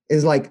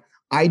is like,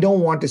 I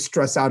don't want to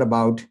stress out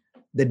about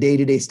the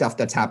day-to-day stuff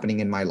that's happening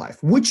in my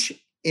life, which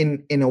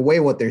in a way,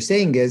 what they're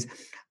saying is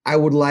I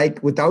would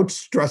like without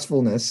stress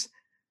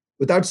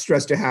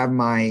to have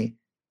my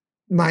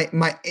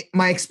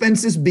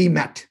expenses be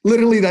met.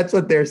 Literally, that's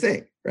what they're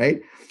saying,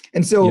 right?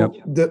 And so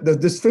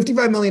this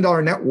 $55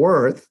 million net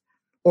worth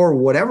or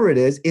whatever it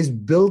is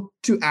built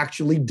to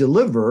actually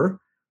deliver,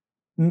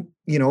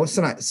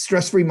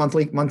 stress-free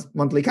monthly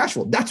cash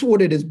flow. That's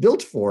what it is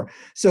built for.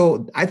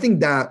 So I think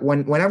that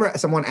whenever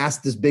someone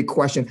asks this big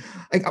question,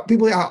 like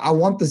people, I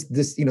want this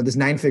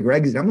 9-figure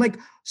exit. I'm like,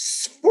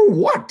 for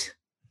what?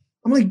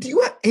 I'm like, do you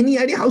have any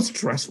idea how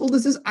stressful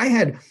this is? I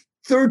had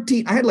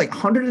like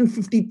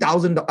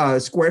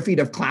 150,000 square feet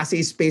of Class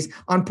A space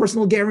on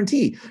personal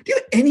guarantee. Do you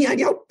have any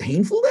idea how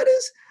painful that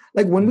is?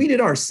 Like when we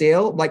did our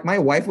sale, like my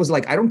wife was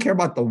like, I don't care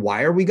about the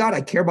wire we got.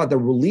 I care about the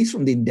release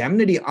from the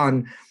indemnity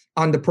on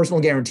the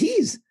personal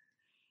guarantees.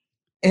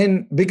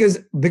 And because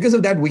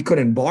of that, we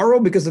couldn't borrow.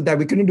 Because of that,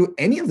 we couldn't do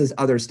any of this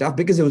other stuff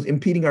because it was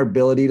impeding our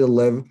ability to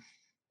live,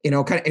 kind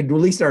of at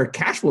least our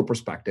cash flow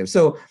perspective.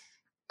 So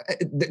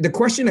the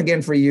question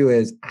again for you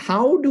is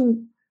how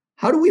do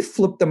we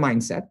flip the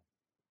mindset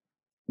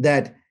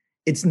that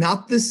it's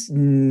not this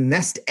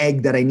nest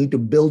egg that I need to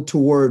build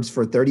towards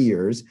for 30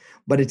 years,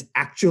 but it's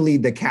actually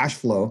the cash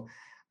flow.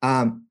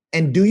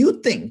 And do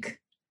you think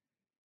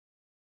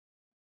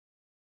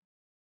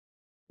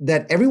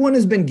that everyone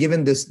has been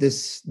given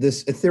this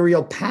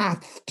ethereal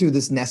path to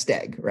this nest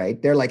egg,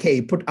 right? They're like,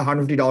 hey, put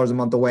 $150 a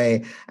month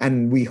away,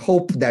 and we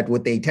hope that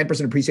with a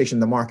 10% appreciation in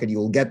the market, you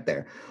will get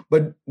there.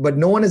 But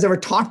no one has ever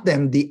taught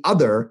them the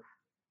other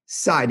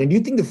side. And do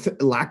you think the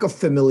lack of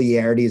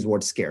familiarity is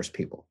what scares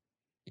people?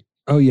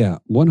 Oh yeah,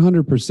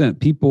 100%.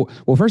 People,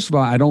 well, first of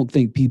all, I don't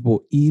think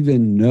people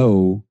even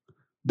know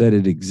that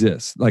it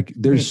exists. Like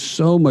there's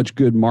so much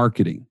good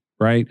marketing.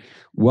 Right?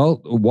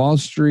 Well, Wall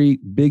Street,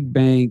 big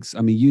banks,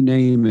 I mean, you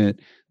name it,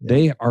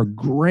 they are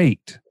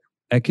great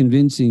at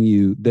convincing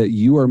you that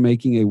you are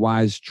making a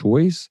wise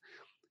choice.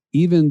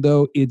 even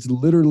though it's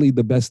literally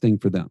the best thing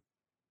for them.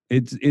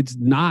 It's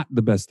not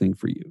the best thing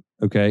for you.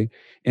 Okay.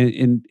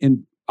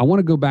 And I want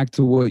to go back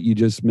to what you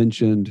just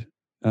mentioned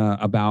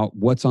about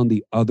what's on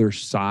the other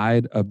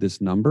side of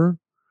this number,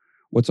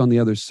 what's on the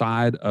other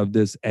side of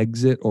this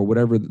exit or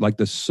whatever, like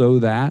the so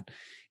that.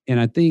 And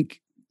I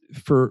think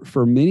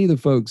for many of the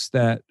folks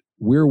that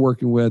we're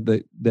working with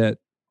that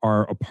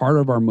are a part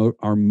of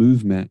our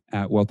movement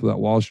at Wealth Without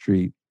Wall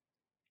Street,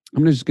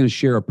 I'm just going to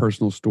share a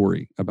personal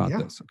story about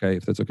this. Okay.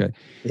 If that's okay.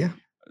 Yeah.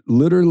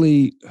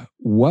 Literally,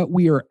 what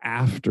we are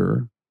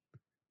after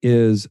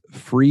is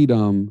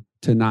freedom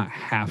to not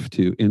have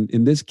to.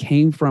 And this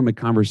came from a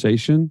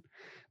conversation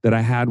that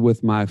I had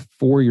with my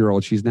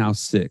 4-year-old. She's now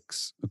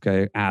 6.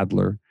 Okay.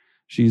 Adler.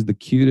 She's the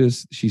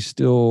cutest. She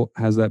still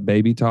has that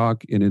baby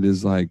talk. And it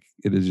is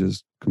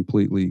just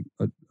completely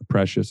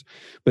precious.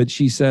 But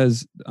she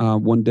says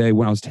one day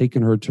when I was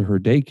taking her to her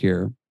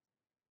daycare,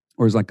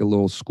 or it's like a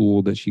little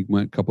school that she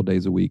went a couple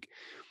days a week.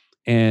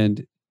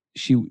 And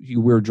we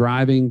were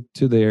driving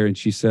to there, and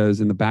she says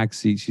in the back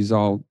seat, she's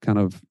all kind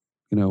of,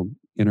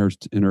 in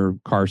her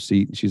car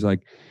seat, and she's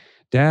like,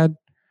 "Dad,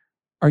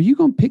 are you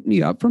going to pick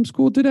me up from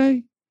school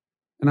today?"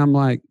 And I'm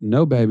like,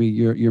 "No, baby,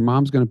 your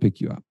mom's going to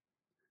pick you up."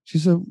 She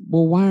said,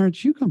 "Well, why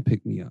aren't you going to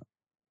pick me up?"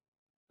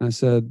 And I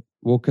said,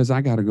 "Well, because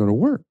I got to go to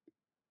work."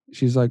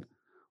 She's like,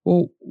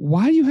 "Well,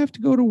 why do you have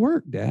to go to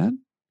work, Dad?"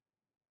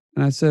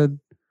 And I said,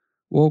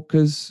 "Well,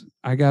 because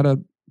I got to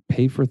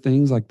pay for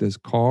things like this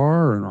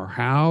car and our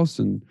house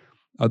and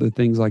other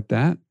things like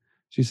that."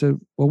 She said,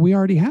 "Well, we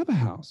already have a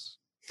house.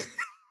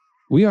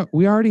 We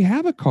already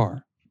have a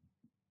car."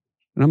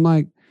 And I'm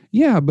like,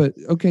 "Yeah, but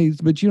okay,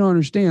 but you don't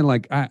understand.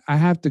 Like, I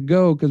have to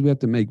go because we have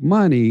to make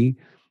money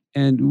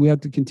and we have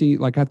to continue,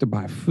 like, I have to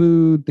buy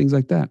food, things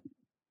like that."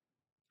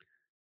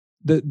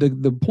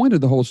 The point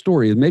of the whole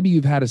story is maybe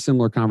you've had a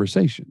similar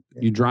conversation.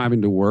 Yeah. You're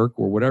driving to work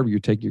or whatever, you're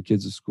taking your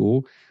kids to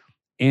school.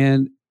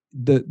 And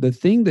the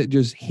thing that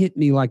just hit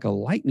me like a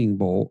lightning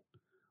bolt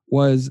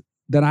was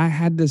that I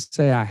had to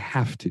say I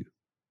have to,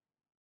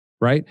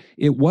 right?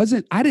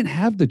 I didn't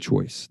have the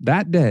choice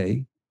that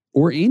day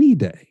or any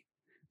day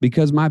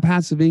because my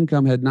passive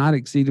income had not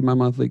exceeded my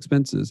monthly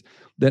expenses,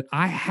 that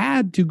I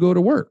had to go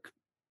to work.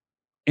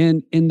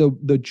 And in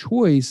the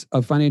choice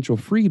of financial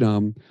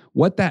freedom,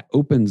 what that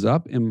opens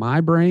up in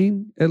my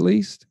brain, at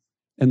least,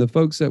 and the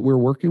folks that we're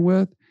working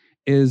with,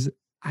 is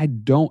I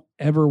don't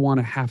ever want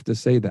to have to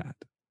say that.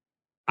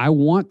 I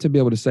want to be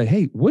able to say,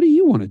 "Hey, what do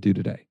you want to do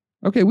today?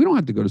 Okay, we don't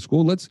have to go to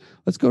school. Let's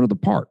go to the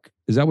park.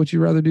 Is that what you'd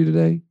rather do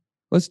today?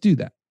 Let's do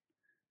that.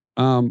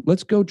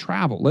 Let's go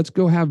travel. Let's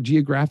go have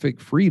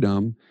geographic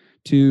freedom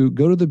to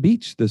go to the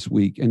beach this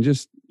week and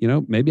just,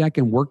 maybe I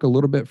can work a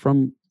little bit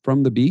from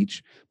the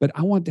beach, but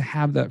I want to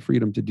have that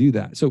freedom to do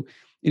that." So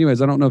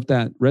anyways, I don't know if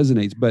that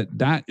resonates, but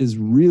that is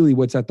really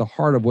what's at the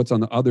heart of what's on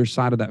the other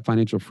side of that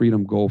financial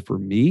freedom goal for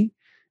me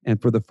and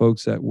for the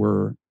folks that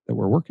we're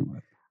working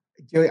with.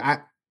 Joey,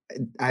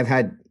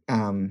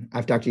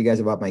 I've talked to you guys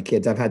about my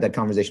kids. I've had that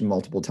conversation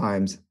multiple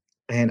times,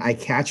 and I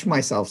catch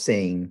myself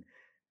saying,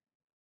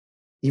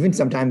 even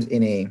sometimes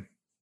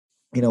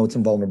with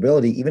some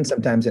vulnerability, even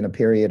sometimes in a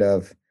period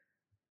of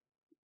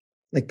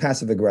like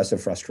passive aggressive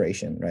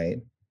frustration,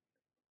 right?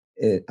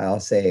 I'll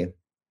say,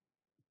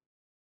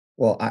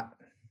 "Well,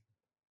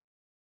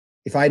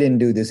 if I didn't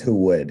do this, who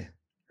would?"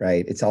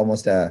 Right? It's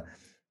almost a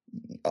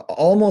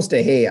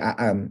 "Hey,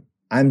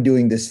 I'm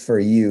doing this for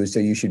you, so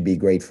you should be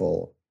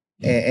grateful."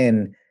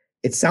 And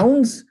it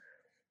sounds,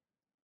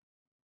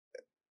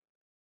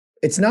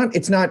 it's not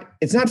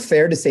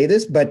fair to say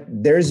this, but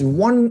there's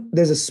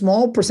a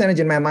small percentage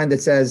in my mind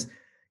that says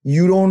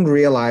you don't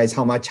realize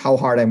how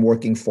hard I'm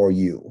working for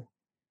you,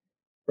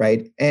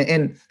 right?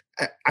 And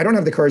I don't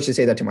have the courage to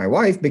say that to my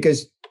wife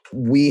because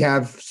we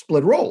have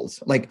split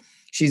roles. Like,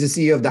 she's the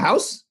CEO of the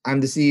house,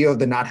 I'm the CEO of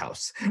the not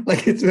house.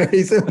 Like, it's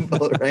very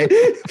simple, right?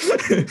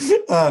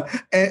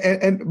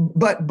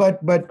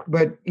 But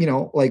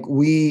like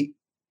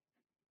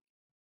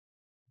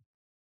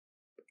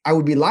I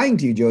would be lying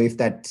to you, Joey, if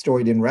that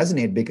story didn't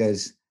resonate,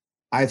 because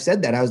I've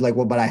said that. I was like,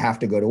 "Well, but I have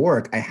to go to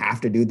work. I have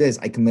to do this.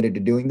 I committed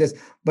to doing this."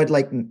 But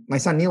like my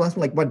son Neil asked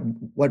me, like,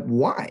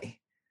 why?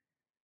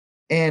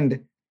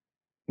 And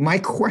my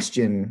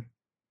question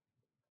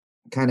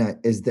kind of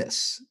is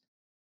this: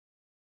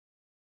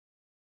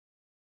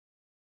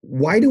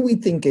 why do we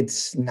think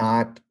it's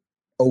not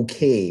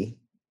okay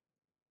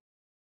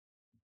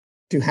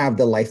to have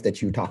the life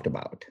that you talked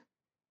about?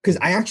 Because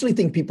I actually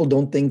think people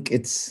don't think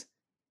it's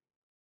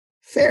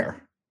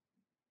fair.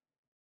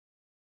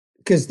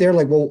 Because they're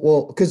like,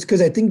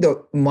 because I think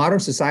the modern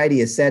society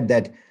has said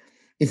that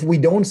if we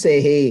don't say,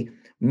 "Hey,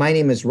 my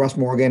name is Russ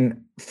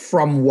Morgan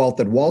from Wealth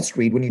at Wall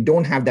Street," when you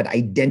don't have that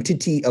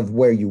identity of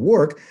where you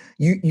work,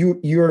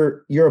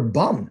 you're a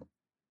bum.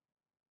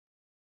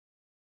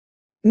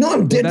 No,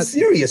 I'm dead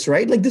serious,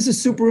 right? Like, this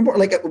is super important.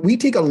 Like, we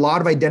take a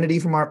lot of identity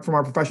from our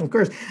professional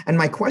careers. And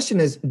my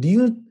question is,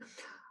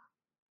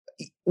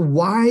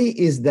 why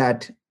is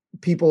that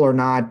people are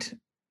not,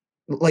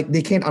 like,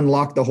 they can't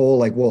unlock the whole,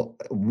 like, well,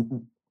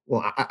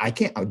 well, I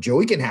can't,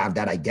 Joey can have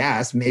that, I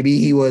guess. Maybe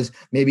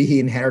he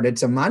inherited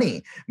some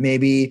money.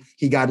 Maybe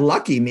he got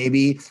lucky.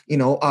 Maybe,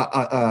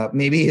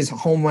 maybe his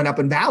home went up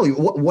in value,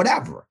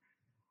 whatever.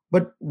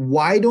 But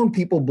why don't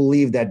people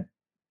believe that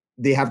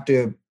they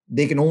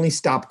can only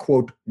stop,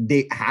 quote,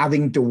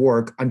 having to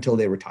work until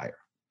they retire?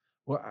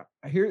 Well,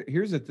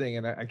 here's the thing,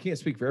 and I can't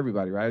speak for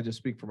everybody, right? I just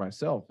speak for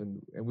myself. And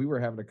we were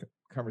having a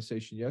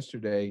conversation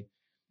yesterday,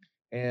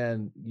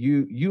 and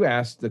you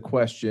asked the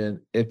question,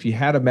 if you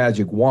had a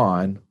magic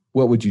wand,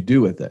 what would you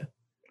do with it?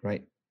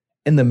 Right.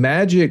 And the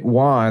magic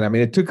wand, I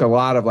mean, it took a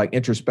lot of like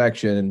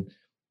introspection.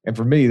 And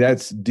for me,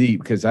 that's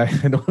deep because I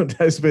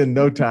spend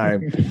no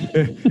time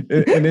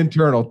in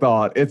internal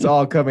thought. It's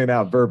all coming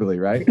out verbally,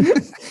 right?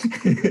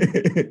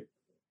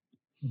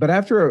 But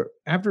after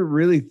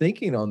really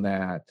thinking on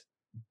that,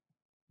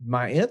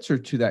 my answer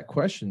to that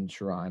question,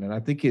 Sharon, and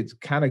I think it's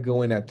kind of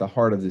going at the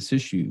heart of this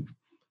issue,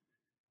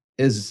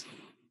 is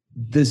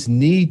this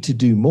need to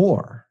do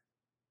more.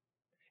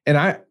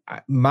 And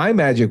my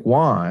magic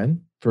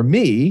wand for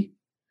me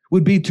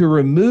would be to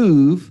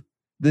remove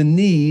the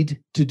need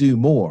to do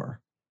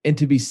more and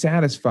to be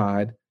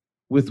satisfied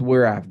with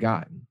where I've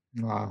gotten.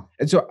 Wow.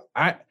 And so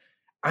I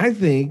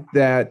think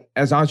that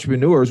as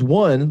entrepreneurs,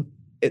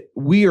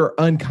 we are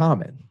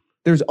uncommon.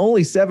 There's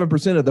only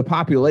 7% of the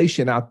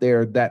population out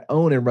there that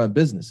own and run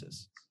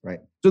businesses. Right.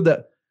 So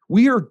that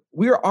we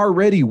are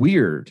already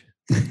weird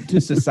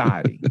to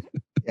society.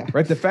 Yeah.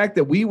 Right. The fact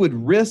that we would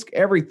risk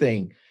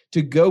everything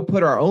to go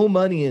put our own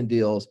money in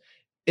deals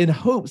in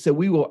hopes that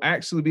we will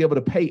actually be able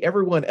to pay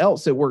everyone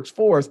else that works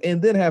for us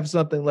and then have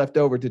something left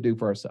over to do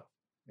for ourselves.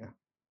 Yeah.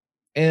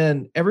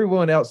 And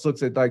everyone else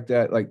looks at like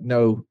that, like,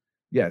 no,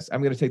 yes,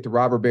 I'm going to take the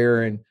robber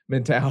baron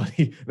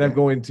mentality and I'm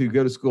going to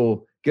go to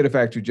school, get a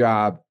factory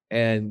job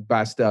and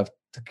buy stuff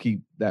to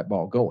keep that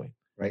ball going.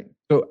 Right.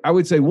 So I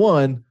would say,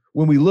 one,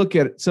 when we look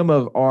at some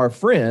of our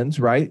friends,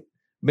 right,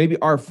 maybe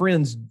our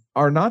friends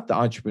are not the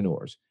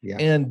entrepreneurs,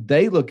 and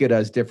they look at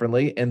us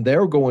differently and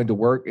they're going to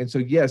work. And so,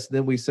 yes,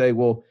 then we say,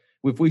 well,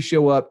 if we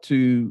show up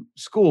to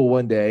school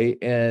one day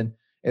and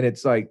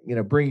it's like,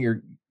 bring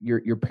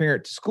your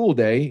parent to school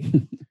day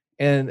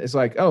and it's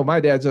like, oh, my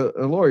dad's a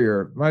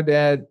lawyer. My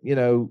dad,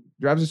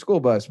 drives a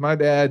school bus. My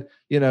dad,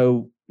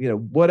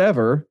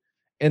 whatever.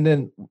 And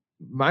then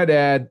my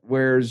dad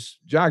wears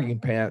jogging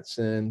pants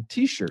and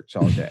t-shirts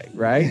all day,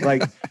 right?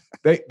 Like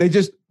they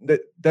just,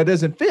 that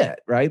doesn't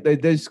fit, right? They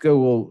just go,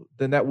 well,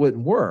 then that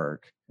wouldn't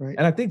work. Right.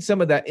 And I think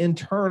some of that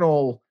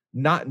internal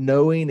not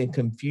knowing and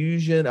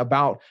confusion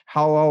about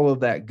how all of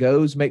that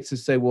goes makes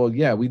us say, well,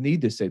 yeah, we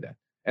need to say that.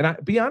 And I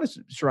be honest,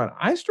 Sharon,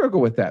 I struggle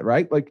with that,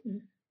 right? Like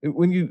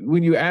when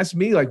you ask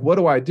me, like, what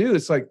do I do?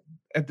 It's like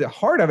at the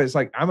heart of it, it's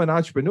like, I'm an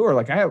entrepreneur.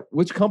 Like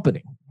which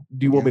company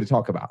do you want me to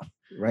talk about?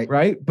 Right.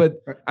 Right. But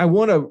I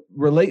want to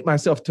relate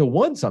myself to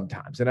one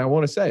sometimes. And I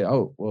want to say,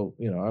 oh, well,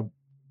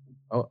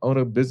 I own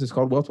a business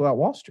called Wealth Without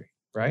Wall Street.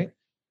 Right.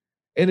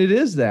 And it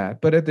is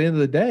that. But at the end of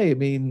the day, I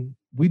mean,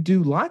 we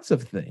do lots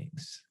of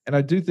things. And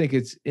I do think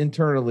it's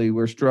internally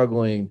we're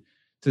struggling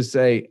to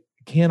say,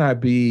 can I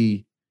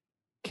be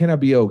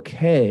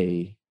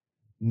okay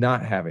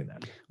not having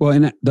that? Well,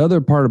 and the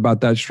other part about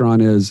that,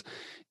 Sharon, is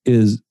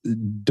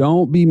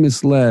don't be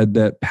misled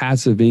that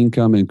passive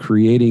income and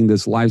creating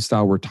this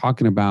lifestyle we're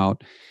talking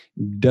about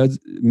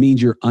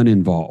means you're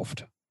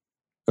uninvolved.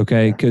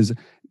 Okay. Because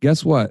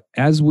guess what?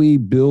 As we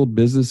build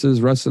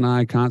businesses, Russ and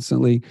I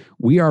constantly,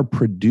 we are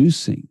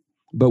producing,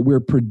 but we're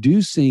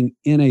producing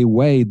in a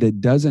way that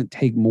doesn't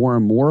take more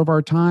and more of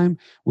our time.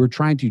 We're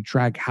trying to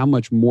track how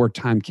much more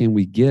time can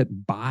we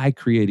get by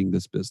creating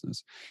this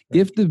business.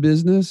 Right. If the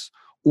business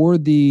or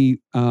the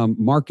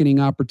marketing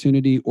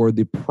opportunity or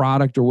the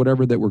product or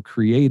whatever that we're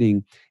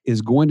creating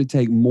is going to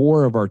take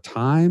more of our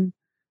time,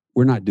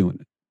 we're not doing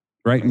it,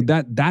 right?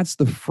 That's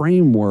the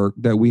framework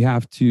that we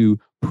have to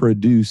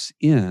produce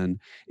in.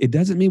 It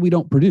doesn't mean we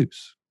don't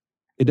produce.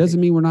 It doesn't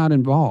mean we're not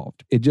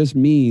involved. It just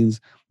means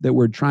that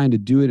we're trying to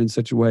do it in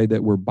such a way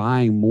that we're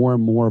buying more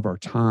and more of our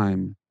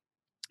time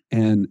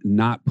and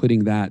not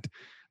putting that,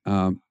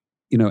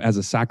 as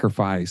a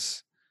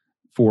sacrifice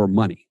for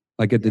money.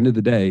 Like at the end of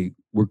the day,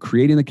 we're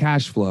creating the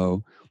cash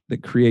flow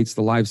that creates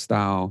the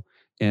lifestyle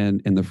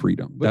and the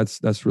freedom. But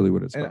that's really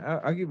what it's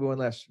about. I'll give you one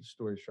last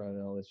story, Sean,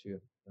 and I'll let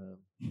you.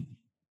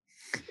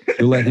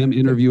 You'll let him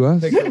interview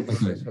us?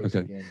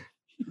 Okay.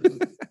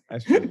 I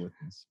struggle with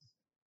this.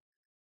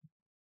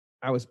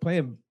 I was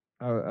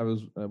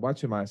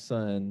watching my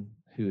son,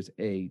 who is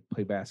 8,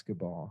 play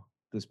basketball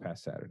this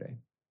past Saturday.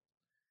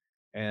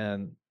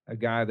 And a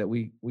guy that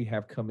we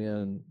have come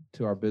in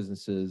to our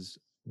businesses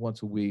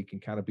once a week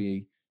and kind of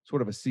be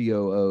sort of a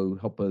COO,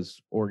 help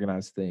us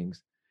organize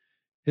things.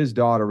 His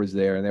daughter was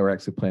there and they were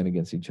actually playing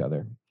against each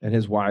other. And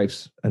his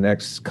wife's an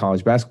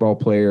ex-college basketball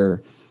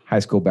player, high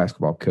school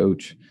basketball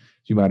coach.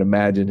 You might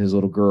imagine his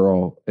little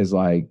girl is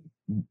like,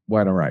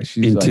 white and right.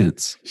 She's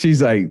intense.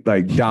 She's like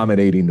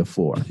dominating the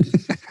floor.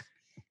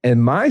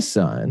 And my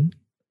son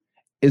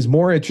is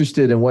more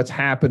interested in what's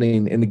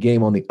happening in the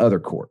game on the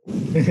other court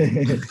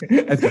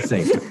at the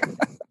same time.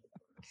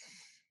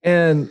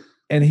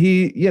 And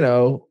he,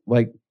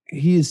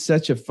 he is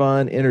such a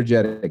fun,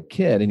 energetic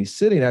kid. And he's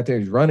sitting out there,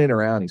 he's running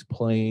around, he's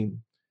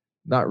playing,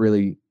 not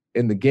really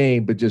in the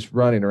game, but just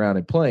running around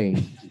and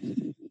playing.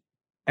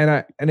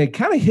 And it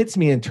kind of hits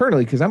me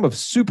internally because I'm a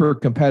super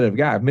competitive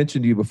guy. I've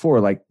mentioned to you before,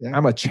 like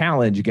I'm a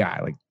challenge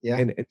guy. Like,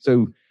 and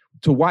so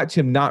to watch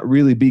him not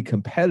really be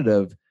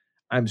competitive,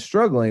 I'm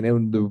struggling.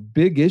 And the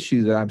big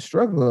issue that I'm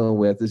struggling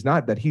with is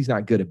not that he's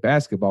not good at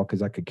basketball,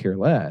 because I could care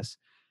less,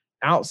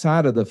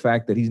 outside of the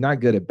fact that he's not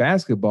good at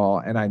basketball.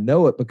 And I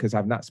know it because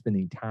I'm not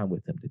spending time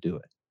with him to do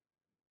it.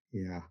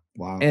 Yeah.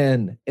 Wow.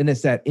 And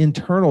it's that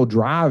internal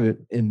drive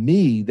in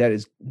me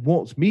that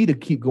wants me to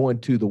keep going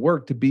to the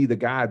work, to be the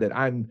guy that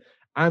I'm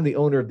the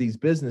owner of these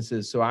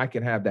businesses, so I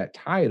can have that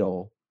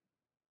title.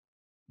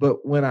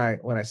 But when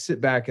I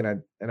sit back and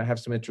I have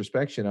some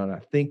introspection on it, I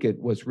think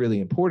what's really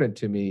important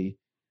to me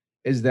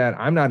is that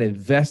I'm not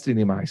investing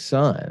in my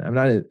son. I'm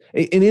not, and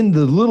in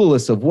the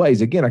littlest of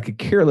ways. Again, I could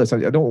care less.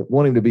 I don't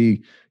want him to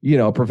be,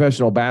 a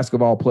professional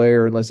basketball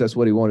player unless that's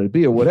what he wanted to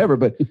be or whatever.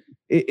 But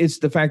it's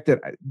the fact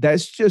that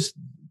that's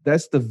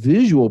the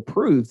visual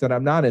proof that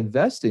I'm not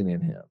investing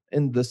in him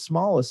in the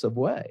smallest of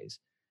ways.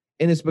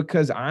 And it's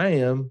because I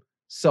am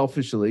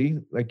selfishly,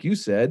 like you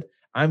said,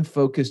 I'm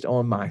focused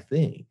on my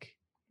thing.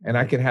 And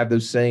I can have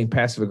those same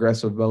passive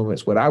aggressive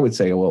moments. What I would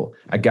say, well,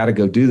 I got to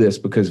go do this,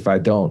 because if I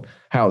don't,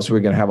 how else are we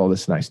going to have all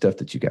this nice stuff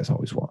that you guys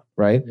always want,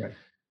 right?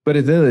 But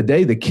at the end of the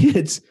day, the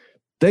kids,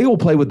 they will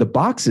play with the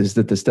boxes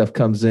that the stuff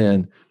comes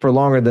in for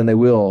longer than they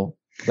will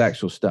the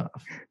actual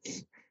stuff.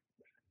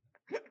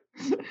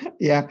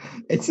 Yeah,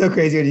 it's so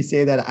crazy when you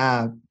say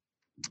that.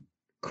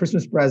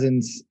 Christmas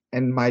presents,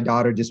 and my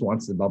daughter just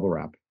wants the bubble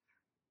wrap.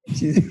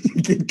 She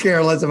can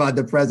care less about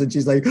the present.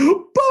 She's like, bubble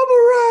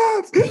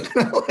wrap.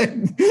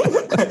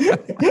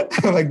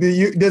 I'm like,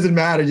 it doesn't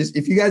matter. Just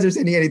if you guys are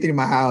sending anything to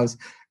my house,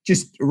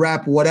 just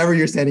wrap whatever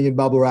you're sending in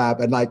bubble wrap,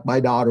 and like my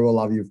daughter will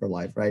love you for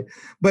life, right?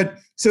 But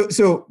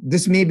so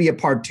this may be a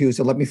part two.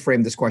 So let me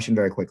frame this question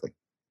very quickly.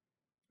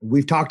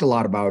 We've talked a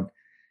lot about,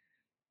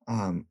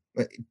 I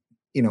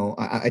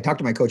talk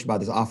to my coach about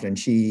this often.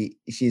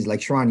 She's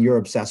like, Sharon, you're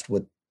obsessed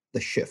with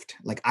the shift.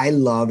 Like, I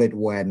love it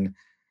when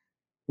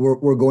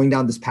we're going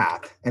down this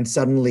path and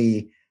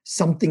suddenly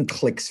something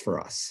clicks for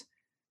us,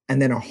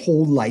 and then our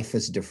whole life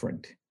is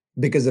different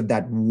because of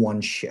that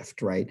one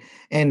shift, right?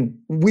 And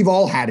we've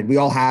all had it. We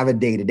all have it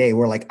day to day.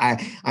 We're like,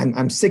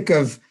 I'm sick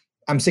of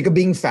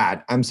being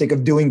fat. I'm sick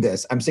of doing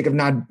this. I'm sick of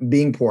not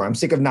being poor. I'm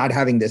sick of not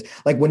having this.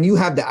 Like, when you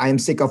have the I am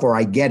sick of or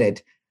I get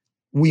it,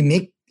 we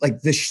make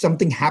like this,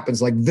 something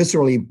happens, like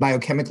viscerally,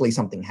 biochemically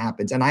something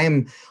happens. And I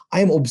am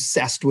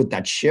obsessed with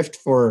that shift.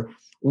 For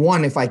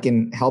one, if I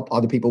can help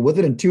other people with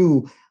it, and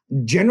two,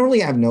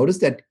 generally I've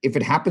noticed that if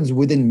it happens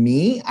within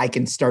me, I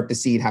can start to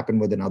see it happen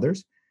within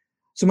others.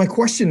 So my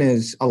question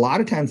is, a lot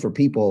of times for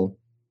people,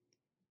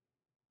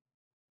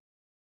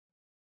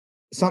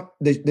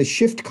 the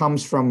shift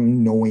comes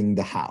from knowing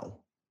the how.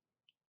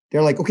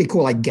 They're like, okay,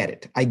 cool, I get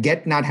it. I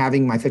get not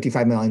having my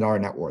 $55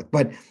 million net worth,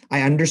 but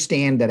I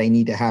understand that I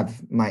need to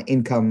have my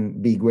income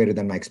be greater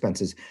than my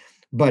expenses.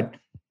 But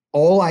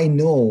all I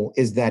know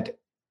is that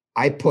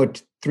I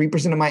put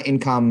 3% of my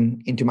income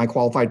into my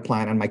qualified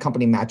plan, and my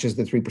company matches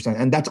the 3%.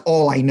 And that's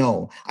all I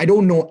know. I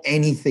don't know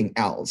anything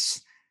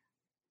else.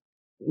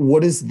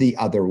 What is the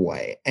other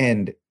way?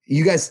 And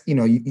you guys,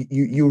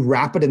 you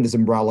wrap it in this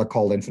umbrella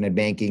called infinite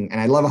banking. And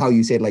I love how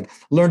you say it, like,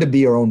 learn to be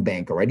your own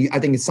banker, right? I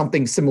think it's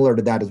something similar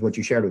to that is what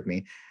you shared with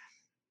me.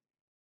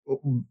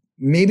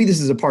 Maybe this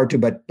is a part two,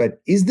 but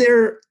is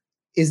there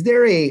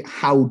a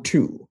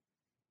how-to?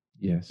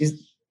 Yes.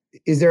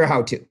 Is there a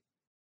how-to?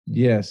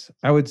 Yes.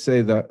 I would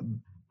say that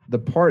the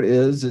part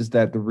is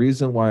that the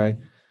reason why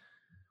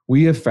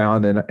we have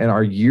found in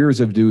our years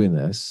of doing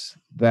this,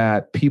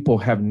 that people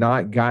have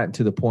not gotten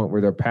to the point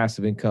where their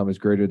passive income is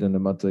greater than the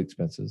monthly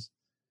expenses,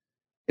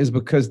 is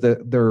because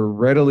their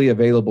readily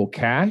available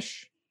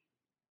cash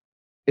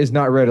is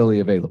not readily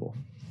available.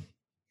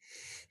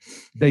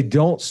 They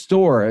don't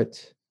store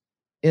it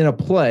in a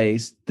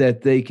place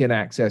that they can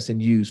access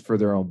and use for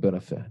their own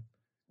benefit.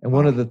 And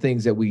one of the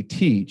things that we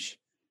teach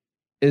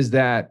is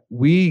that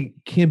we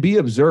can be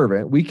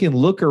observant. We can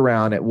look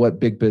around at what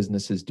big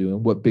business is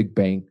doing, what big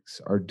banks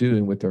are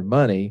doing with their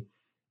money,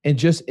 and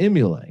just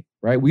emulate,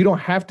 right? We don't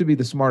have to be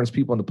the smartest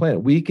people on the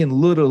planet. We can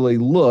literally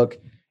look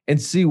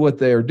and see what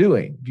they're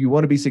doing. If you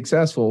want to be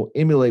successful,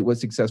 emulate what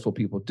successful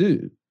people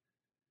do.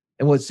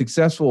 And what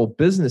successful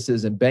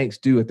businesses and banks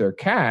do with their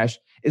cash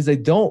is they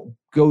don't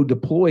go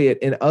deploy it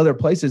in other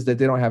places that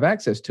they don't have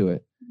access to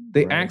it.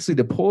 They actually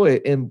deploy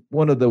it in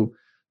one of the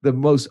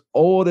most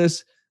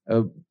oldest,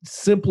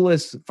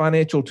 simplest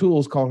financial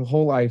tools called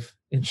whole life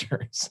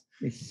insurance.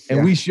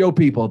 And we show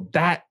people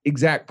that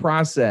exact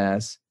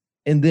process,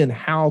 and then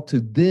how to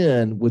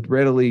then, with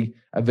readily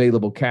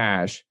available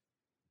cash,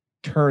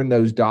 turn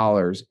those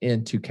dollars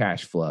into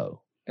cash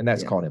flow. And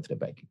that's called infinite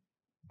banking.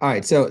 All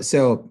right.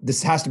 So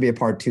this has to be a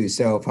part two.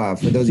 So for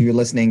those of you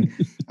listening,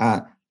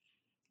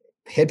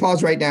 hit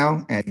pause right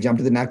now and jump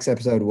to the next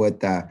episode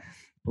with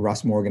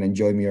Russ Morgan and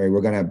Joey Mure. We're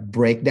going to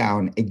break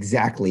down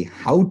exactly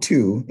how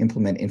to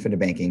implement infinite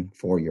banking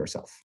for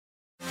yourself.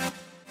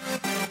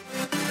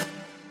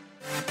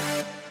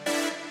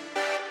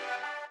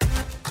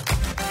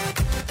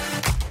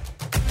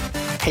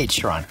 Hey,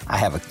 Sharon, I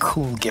have a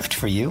cool gift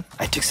for you.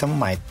 I took some of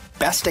my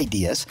best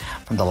ideas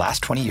from the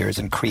last 20 years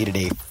and created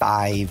a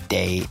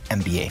 5-day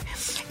MBA.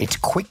 It's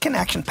quick and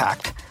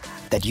action-packed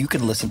that you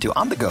can listen to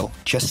on the go,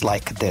 just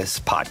like this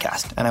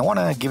podcast. And I want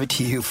to give it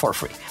to you for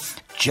free,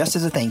 just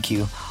as a thank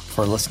you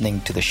for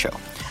listening to the show.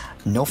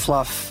 No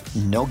fluff,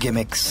 no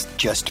gimmicks,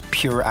 just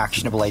pure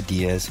actionable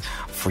ideas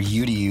for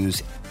you to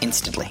use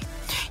instantly.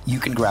 You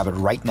can grab it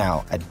right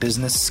now at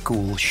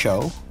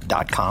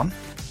businessschoolshow.com.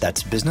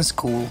 That's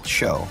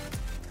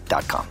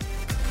businessschoolshow.com.